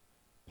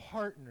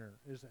partner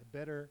is a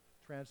better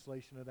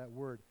translation of that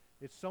word.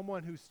 It's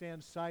someone who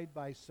stands side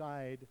by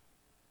side,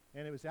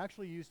 and it was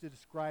actually used to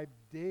describe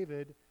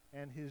David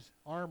and his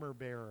armor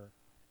bearer,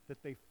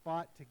 that they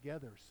fought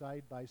together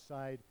side by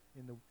side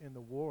in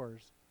the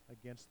wars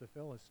against the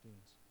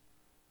Philistines.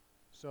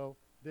 So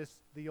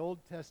the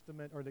Old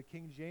Testament, or the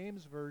King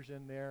James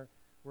version there,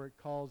 where it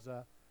calls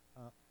a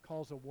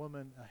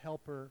woman a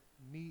helper,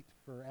 meet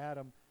for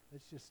Adam,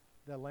 it's just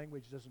the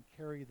language doesn't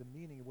carry the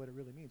meaning of what it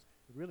really means.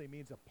 It really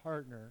means a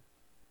partner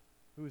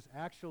who is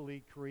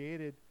actually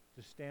created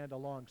to stand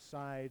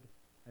alongside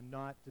and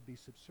not to be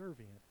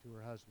subservient to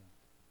her husband.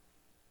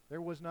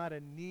 There was not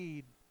a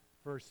need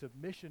for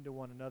submission to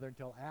one another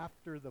until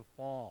after the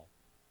fall.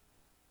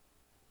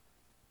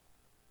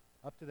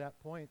 Up to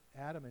that point,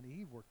 Adam and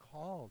Eve were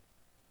called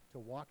to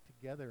walk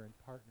together in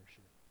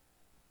partnership.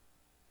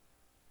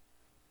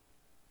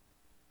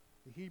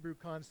 The Hebrew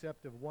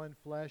concept of one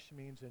flesh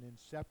means an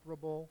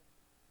inseparable,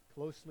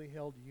 closely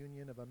held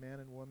union of a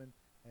man and woman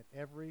at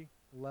every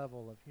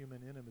level of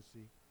human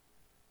intimacy.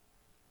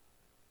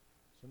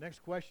 So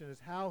next question is,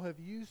 how have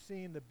you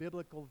seen the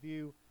biblical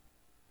view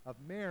of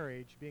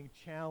marriage being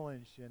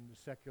challenged in the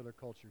secular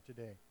culture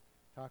today?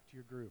 Talk to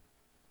your group.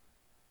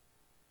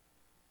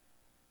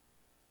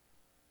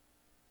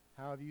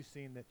 How have you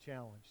seen that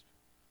challenged?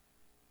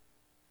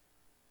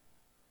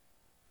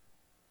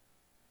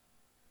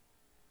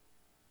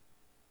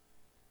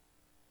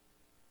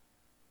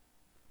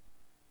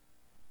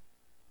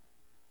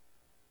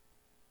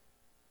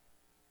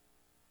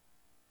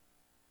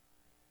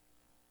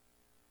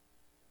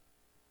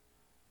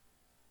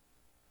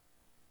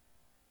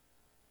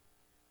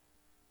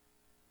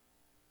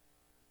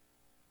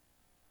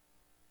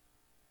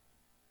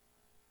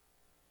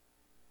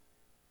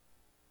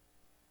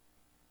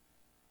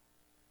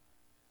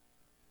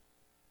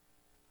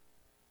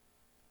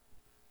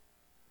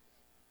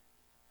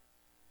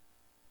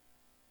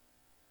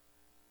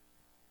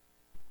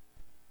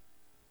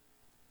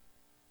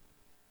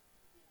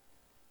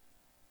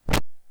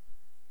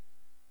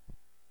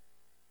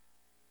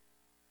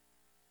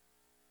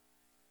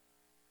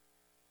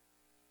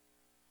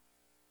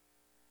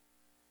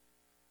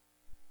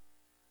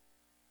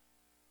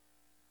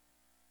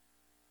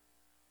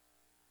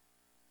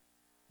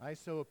 I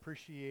so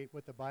appreciate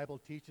what the Bible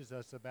teaches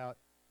us about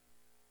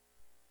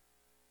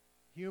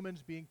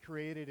humans being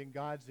created in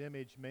God's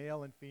image,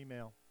 male and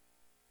female.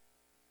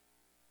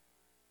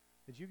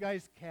 Did you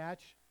guys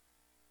catch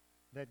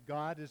that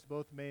God is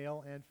both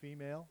male and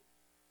female?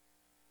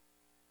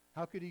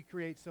 How could he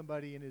create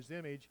somebody in his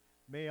image,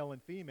 male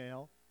and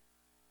female,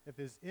 if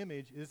his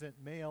image isn't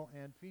male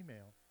and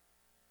female?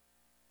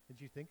 Did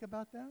you think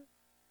about that?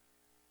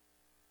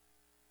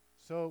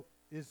 So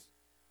is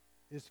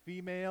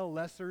female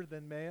lesser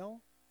than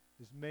male?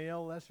 Is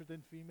male lesser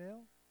than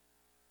female?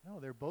 No,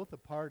 they're both a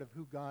part of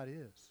who God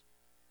is.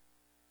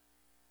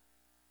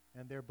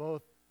 and they're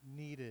both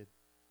needed.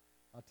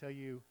 I'll tell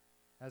you,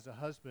 as a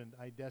husband,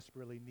 I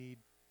desperately need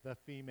the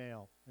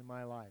female in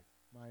my life,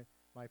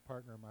 my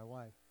partner, my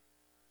wife.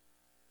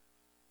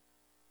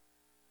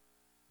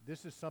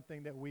 This is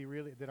something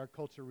that our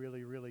culture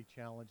really, really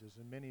challenges,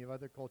 and many of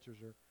other cultures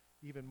are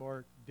even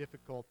more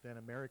difficult than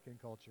American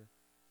culture.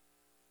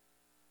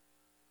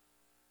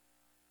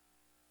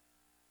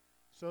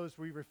 So as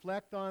we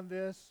reflect on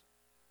this,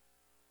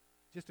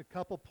 just a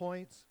couple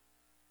points.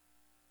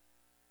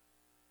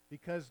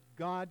 Because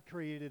God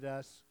created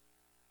us,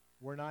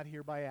 we're not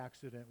here by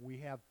accident. We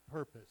have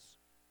purpose.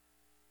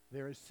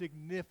 There is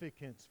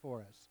significance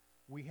for us.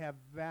 We have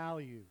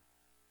value.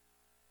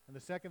 And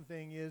the second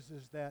thing is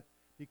that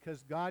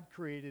because God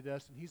created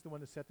us, and He's the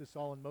one that set this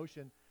all in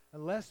motion,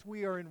 unless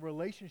we are in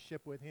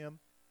relationship with Him,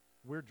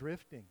 we're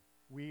drifting.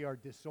 We are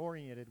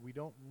disoriented. We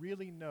don't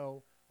really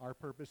know our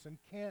purpose and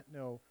can't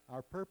know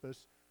our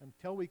purpose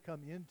until we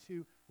come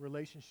into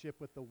relationship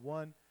with the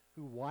one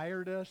who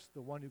wired us,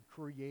 the one who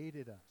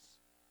created us.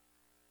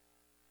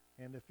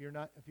 And if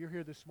you're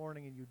here this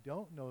morning and you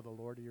don't know the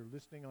Lord, or you're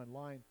listening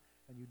online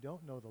and you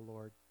don't know the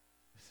Lord,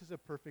 this is a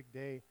perfect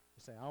day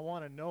to say, I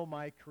want to know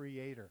my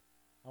Creator.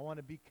 I want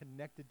to be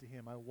connected to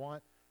Him. I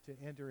want to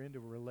enter into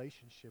a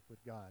relationship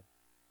with God,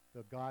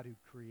 the God who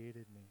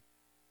created me.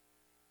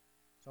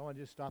 So I want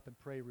to just stop and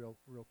pray real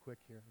quick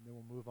here, and then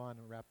we'll move on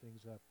and wrap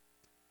things up.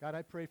 God,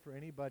 I pray for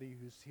anybody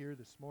who's here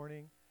this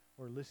morning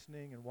or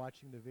listening and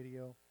watching the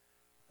video.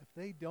 If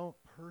they don't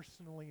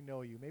personally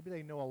know you, maybe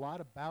they know a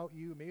lot about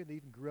you, maybe they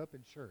even grew up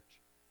in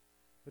church,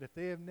 but if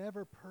they have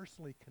never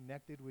personally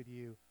connected with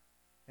you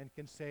and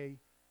can say,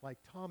 like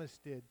Thomas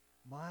did,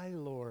 my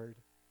Lord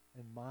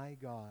and my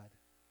God,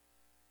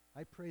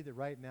 I pray that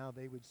right now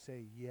they would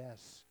say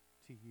yes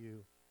to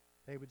you.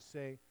 They would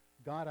say,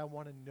 God, I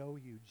want to know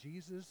you.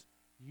 Jesus,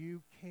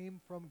 you came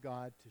from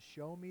God to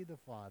show me the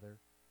Father.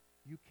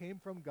 You came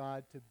from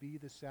God to be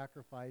the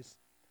sacrifice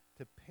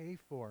to pay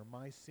for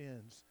my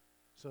sins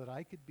so that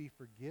I could be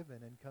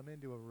forgiven and come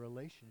into a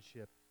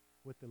relationship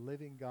with the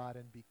living God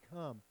and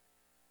become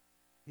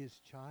His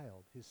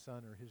child, His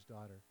son or His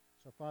daughter.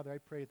 So, Father, I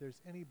pray if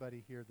there's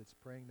anybody here that's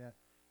praying that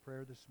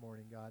prayer this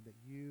morning, God, that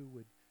you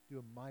would do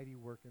a mighty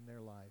work in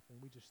their life.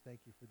 And we just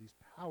thank you for these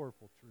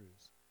powerful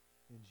truths.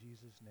 In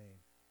Jesus' name,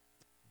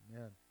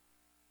 amen.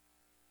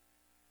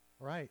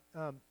 All right.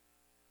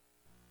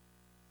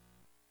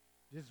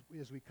 Just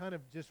as we kind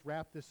of just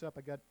wrap this up,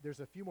 there's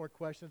a few more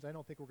questions. I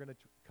don't think we're going to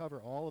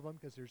cover all of them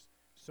because there's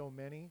so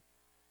many.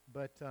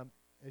 But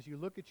as you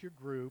look at your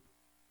group,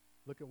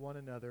 look at one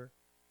another,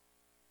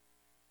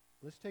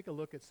 let's take a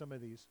look at some of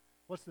these.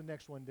 What's the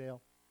next one,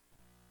 Dale?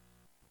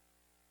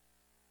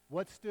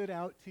 What stood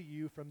out to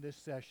you from this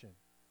session?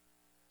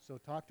 So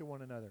talk to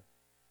one another.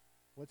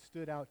 What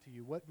stood out to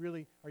you? What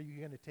really are you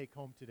going to take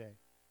home today?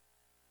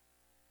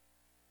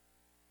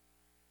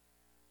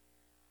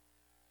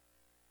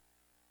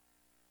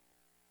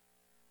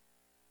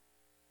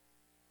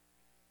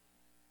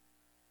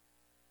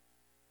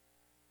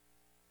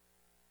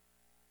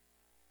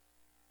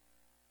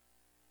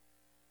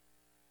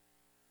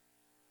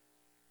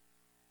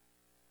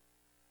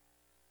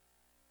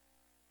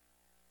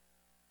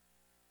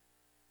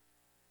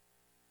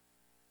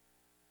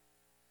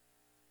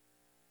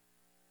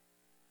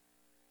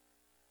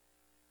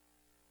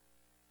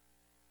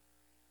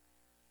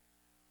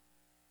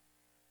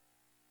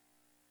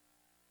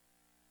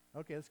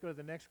 Okay, let's go to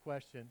the next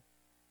question.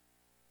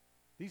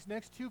 These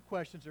next two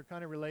questions are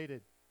kind of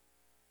related.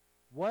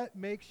 What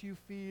makes you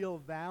feel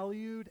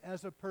valued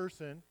as a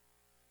person?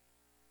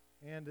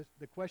 And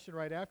the question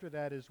right after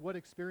that is, what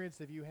experience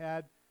have you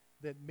had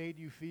that made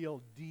you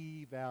feel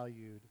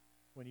devalued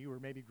when you were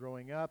maybe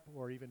growing up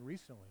or even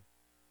recently?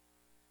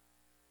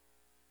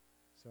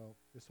 So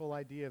this whole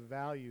idea of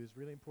value is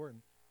really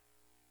important.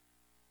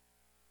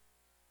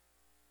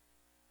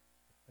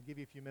 I'll give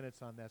you a few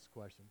minutes on this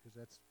question because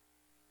that's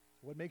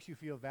what makes you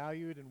feel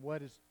valued and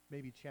what has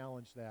maybe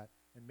challenged that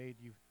and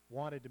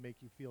wanted to make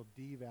you feel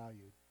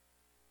devalued.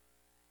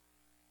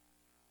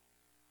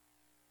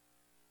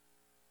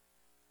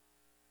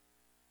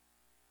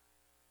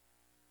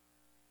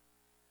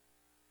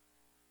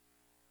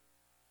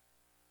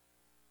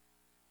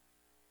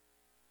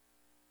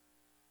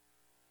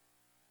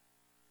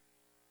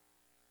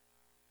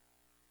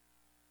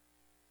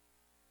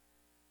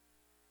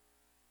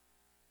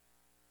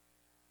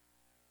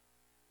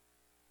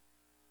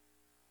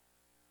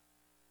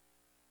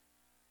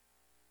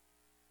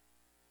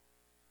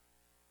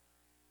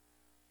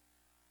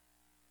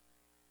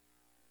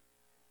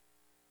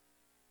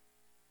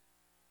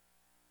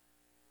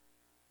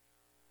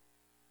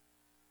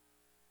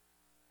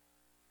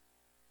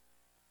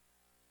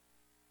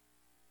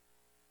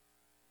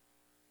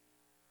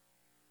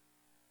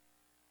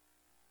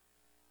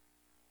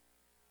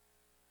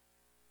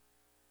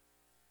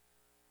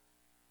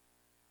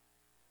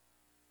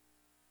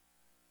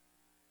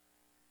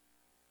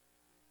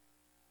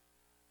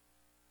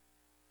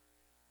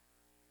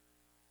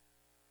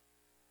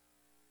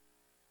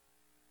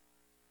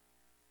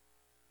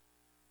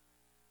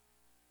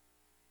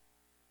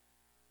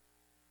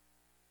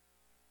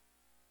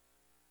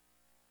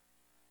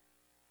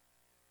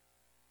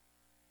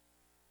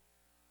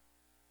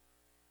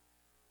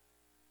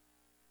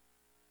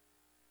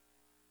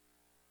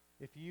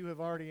 If you have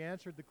already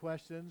answered the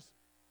questions,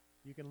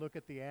 you can look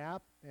at the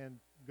app and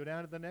go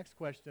down to the next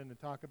question and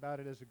talk about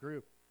it as a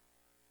group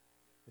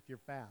if you're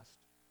fast.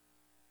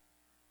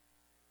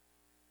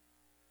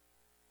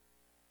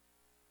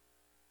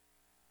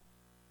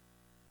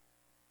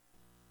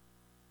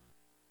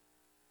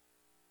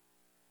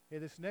 Okay,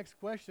 this next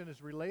question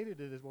is related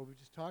to this, what we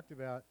just talked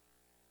about.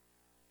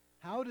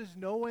 How does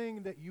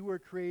knowing that you were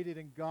created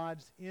in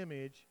God's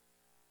image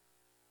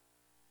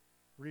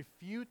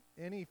refute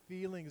any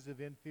feelings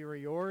of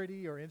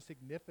inferiority or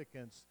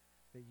insignificance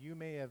that you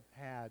may have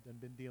had and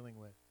been dealing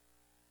with?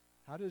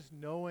 How does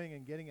knowing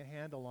and getting a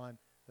handle on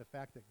the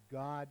fact that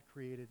God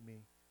created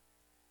me,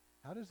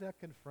 how does that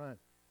confront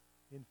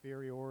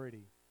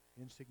inferiority,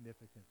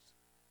 insignificance?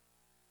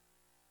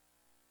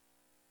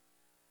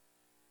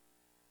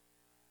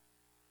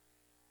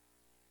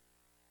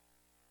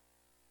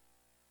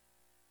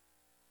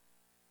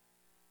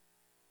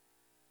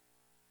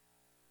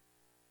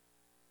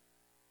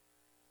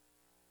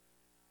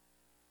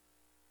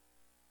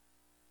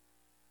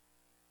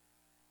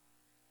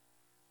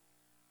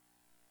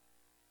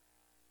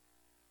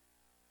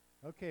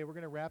 Okay, we're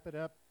going to wrap it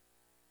up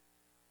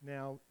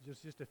now.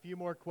 Just a few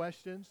more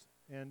questions,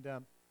 and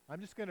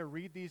I'm just going to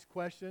read these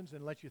questions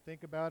and let you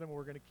think about them.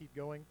 We're going to keep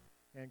going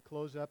and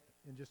close up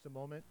in just a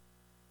moment.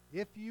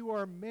 If you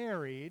are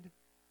married,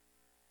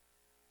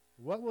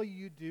 what will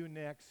you do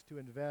next to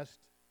invest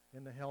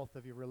in the health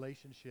of your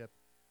relationship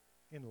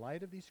in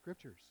light of these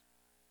scriptures?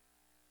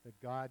 That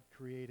God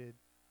created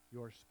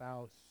your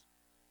spouse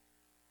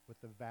with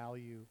a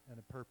value and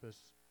a purpose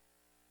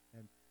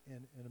and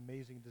an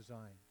amazing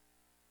design.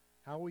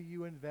 How will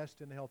you invest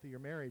in the health of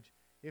your marriage?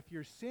 If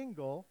you're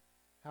single,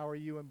 how are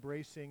you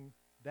embracing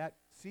that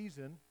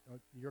season,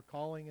 your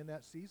calling in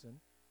that season,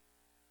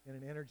 in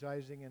an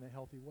energizing and a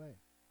healthy way?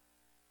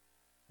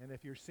 And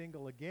if you're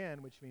single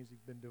again, which means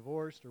you've been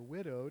divorced or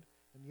widowed,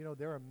 and you know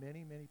there are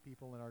many, many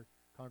people in our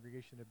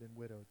congregation have been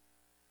widowed.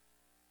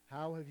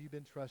 How have you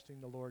been trusting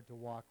the Lord to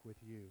walk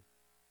with you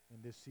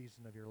in this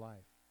season of your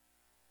life?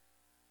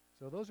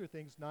 So those are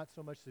things not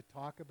so much to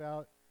talk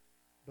about,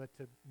 but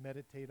to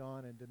meditate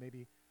on and to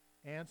maybe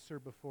answer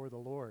before the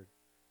Lord.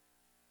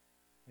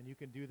 And you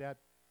can do that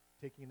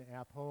taking the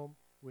app home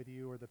with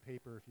you or the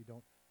paper if you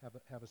don't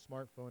have a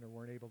smartphone or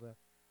weren't able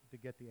to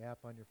get the app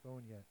on your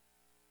phone yet.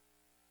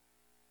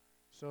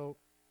 So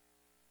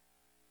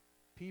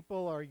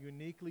people are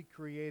uniquely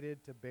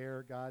created to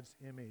bear God's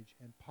image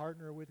and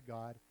partner with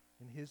God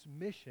in his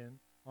mission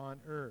on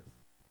earth.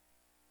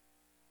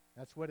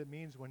 That's what it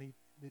means when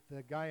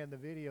the guy in the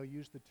video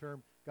used the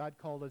term, God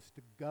called us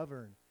to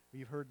govern.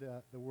 We've heard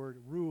the word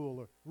rule,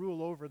 or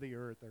rule over the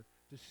earth, or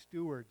to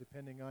steward,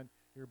 depending on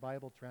your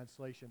Bible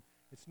translation.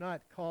 It's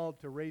not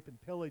called to rape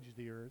and pillage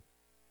the earth.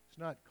 It's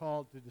not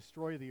called to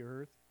destroy the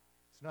earth.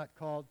 It's not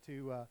called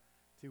to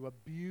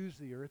abuse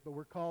the earth,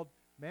 but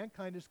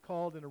mankind is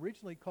called and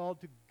originally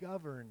called to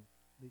govern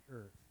the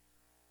earth.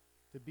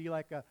 To be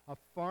like a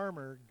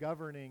farmer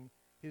governing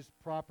his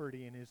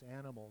property and his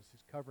animals,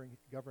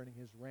 governing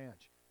his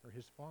ranch or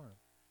his farm.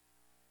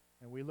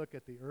 And we look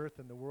at the earth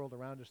and the world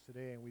around us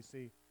today and we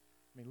see,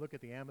 look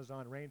at the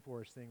Amazon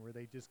rainforest thing where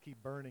they just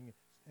keep burning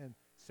and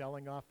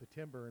selling off the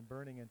timber and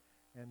burning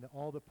and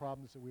all the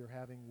problems that we are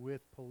having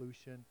with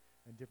pollution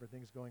and different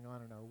things going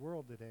on in our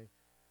world today.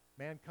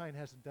 Mankind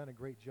hasn't done a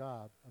great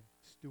job of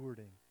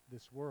stewarding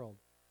this world.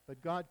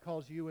 But God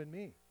calls you and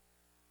me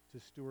to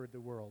steward the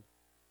world.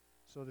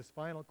 So this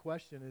final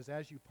question is,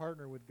 as you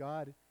partner with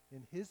God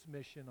in his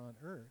mission on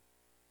earth,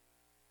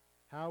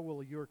 how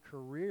will your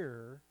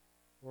career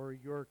or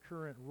your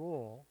current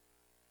role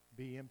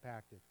be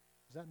impacted?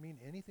 Does that mean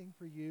anything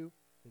for you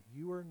that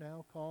you are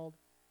now called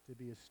to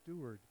be a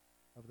steward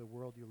of the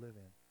world you live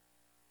in?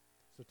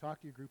 So talk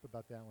to your group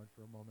about that one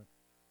for a moment.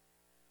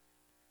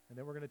 And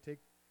then we're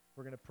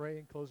going to pray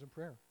and close in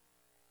prayer.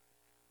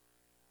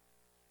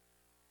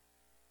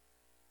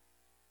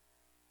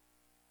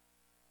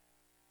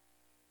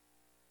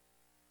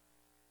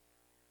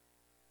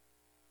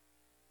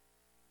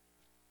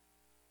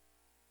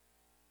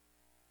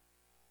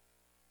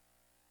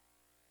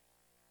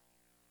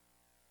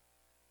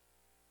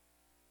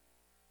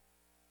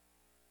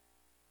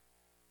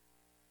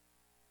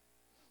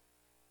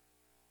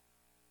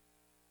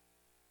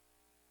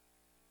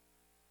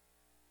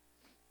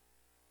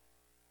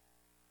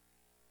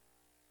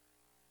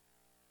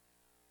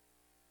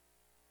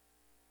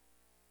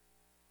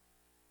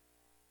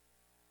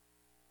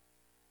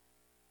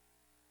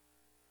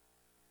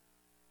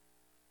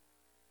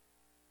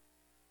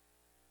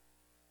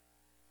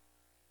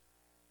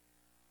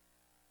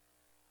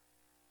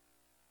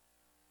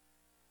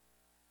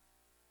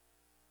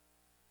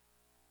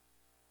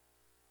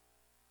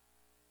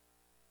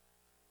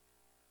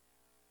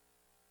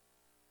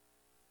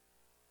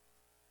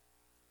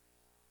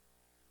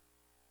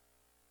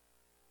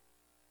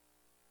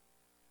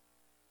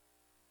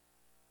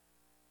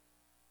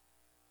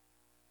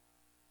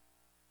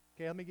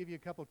 Okay, let me give you a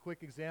couple of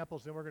quick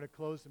examples, then we're going to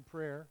close in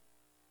prayer.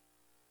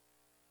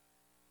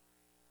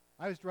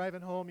 I was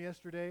driving home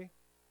yesterday,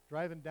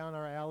 driving down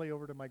our alley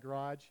over to my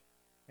garage,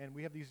 And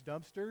we have these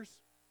dumpsters,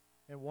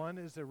 and one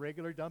is a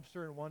regular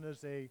dumpster and one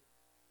is a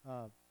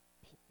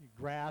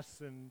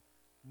grass and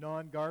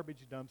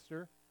non-garbage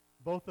dumpster.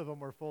 Both of them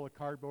were full of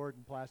cardboard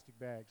and plastic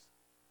bags.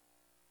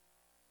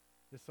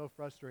 It's so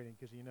frustrating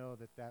because you know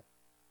that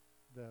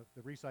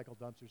the recycle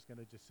dumpster is going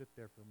to just sit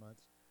there for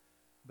months.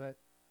 But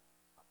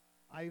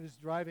I was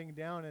driving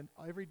down, and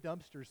every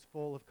dumpster is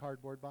full of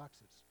cardboard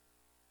boxes.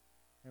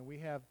 And we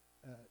have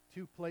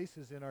 2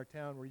 places in our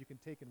town where you can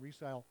take and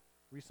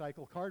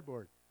recycle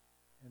cardboard.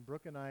 And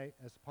Brooke and I,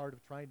 as part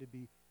of trying to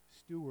be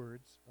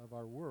stewards of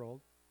our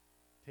world,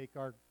 take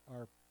our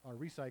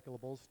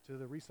recyclables to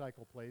the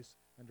recycle place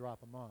and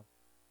drop them off.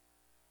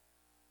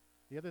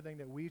 The other thing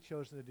that we've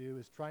chosen to do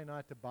is try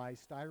not to buy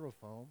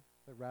styrofoam,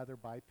 but rather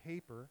buy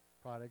paper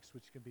products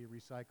which can be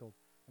recycled.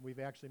 And we've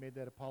actually made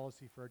that a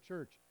policy for our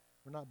church.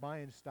 We're not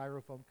buying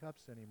styrofoam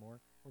cups anymore.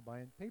 We're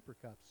buying paper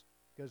cups.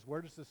 Because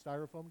where does the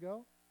styrofoam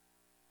go?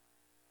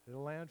 To the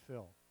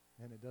landfill.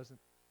 And it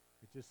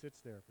just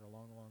sits there for a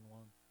long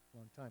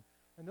time.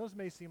 And those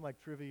may seem like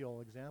trivial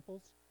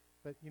examples,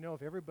 but you know,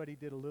 if everybody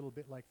did a little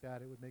bit like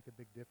that, it would make a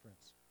big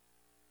difference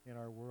in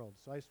our world.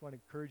 So I just want to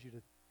encourage you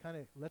to kind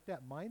of let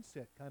that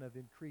mindset kind of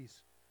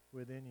increase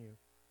within you.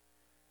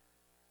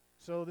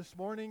 So this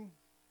morning,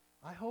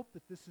 I hope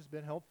that this has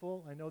been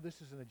helpful. I know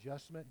this is an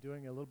adjustment,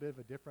 doing a little bit of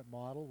a different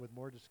model with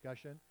more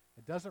discussion.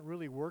 It doesn't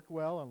really work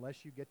well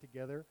unless you get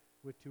together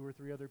with 2 or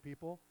 3 other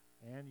people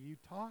and you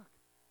talk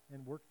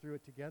and work through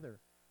it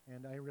together.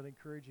 And I really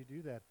encourage you to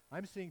do that.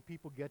 I'm seeing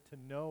people get to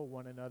know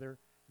one another,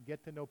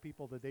 get to know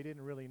people that they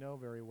didn't really know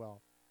very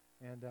well.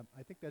 And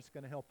I think that's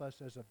going to help us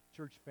as a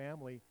church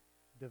family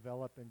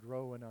develop and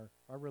grow in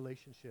our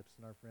relationships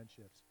and our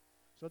friendships.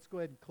 So let's go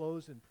ahead and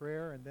close in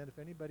prayer. And then if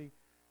anybody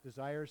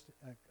desires to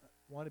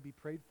want to be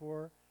prayed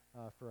for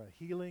a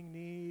healing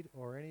need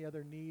or any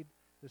other need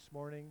this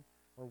morning,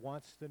 or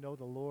wants to know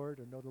the Lord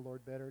or know the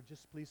Lord better,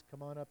 just please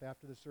come on up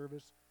after the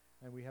service,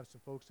 and we have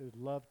some folks that would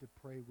love to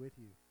pray with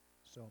you.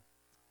 So,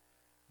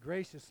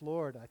 gracious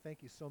Lord, I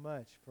thank you so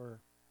much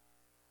for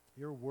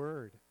your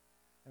word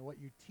and what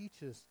you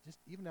teach us, just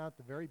even out at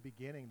the very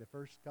beginning, the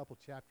first couple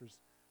chapters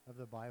of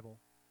the Bible.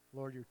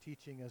 Lord, you're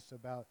teaching us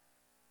about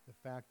the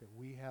fact that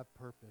we have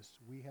purpose,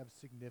 we have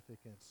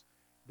significance.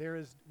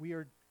 We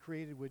are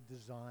created with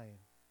design.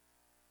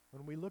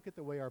 When we look at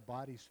the way our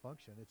bodies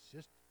function, it's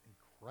just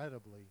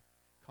incredibly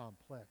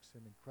complex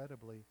and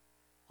incredibly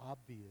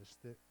obvious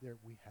that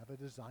we have a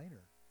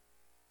designer.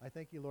 I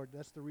thank you, Lord.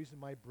 That's the reason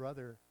my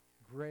brother,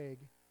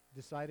 Greg,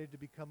 decided to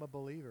become a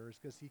believer, is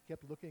because he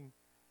kept looking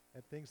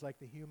at things like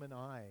the human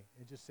eye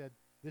and just said,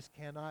 this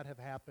cannot have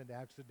happened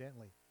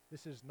accidentally.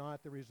 This is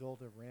not the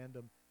result of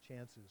random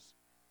chances.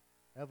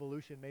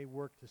 Evolution may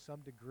work to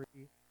some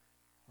degree,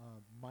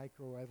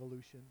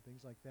 microevolution,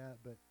 things like that,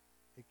 but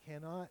it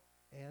cannot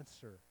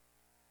answer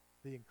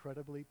the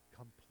incredibly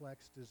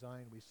complex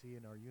design we see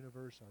in our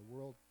universe, our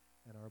world,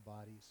 and our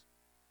bodies.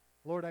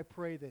 Lord, I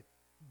pray that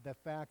the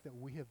fact that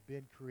we have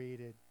been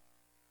created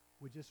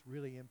would just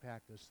really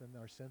impact us in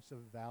our sense of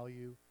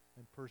value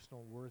and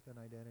personal worth and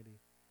identity.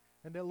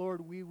 And that,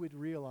 Lord, we would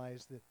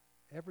realize that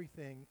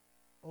everything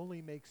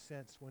only makes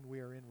sense when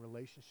we are in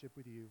relationship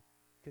with you,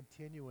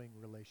 continuing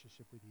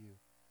relationship with you,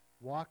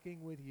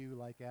 walking with you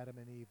like Adam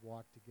and Eve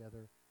walked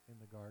together in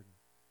the garden.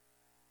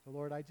 So,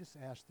 Lord, I just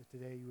ask that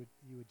today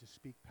you would just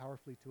speak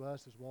powerfully to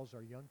us, as well as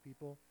our young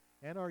people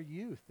and our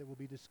youth that will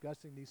be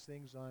discussing these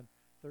things on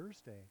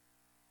Thursday.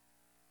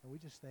 And we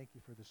just thank you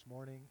for this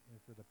morning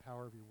and for the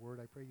power of your word.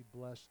 I pray you'd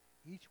bless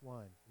each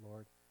one,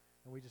 Lord.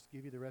 And we just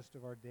give you the rest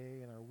of our day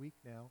and our week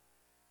now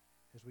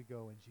as we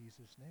go in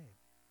Jesus' name.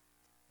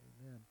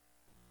 Amen.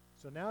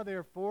 So now there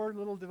are 4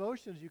 little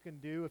devotions you can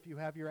do if you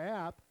have your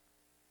app.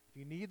 If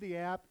you need the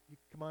app, you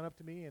can come on up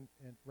to me and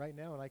right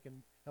now, and I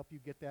can help you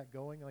get that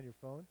going on your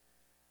phone.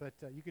 But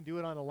you can do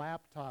it on a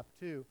laptop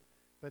too.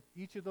 But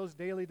each of those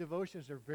daily devotions are very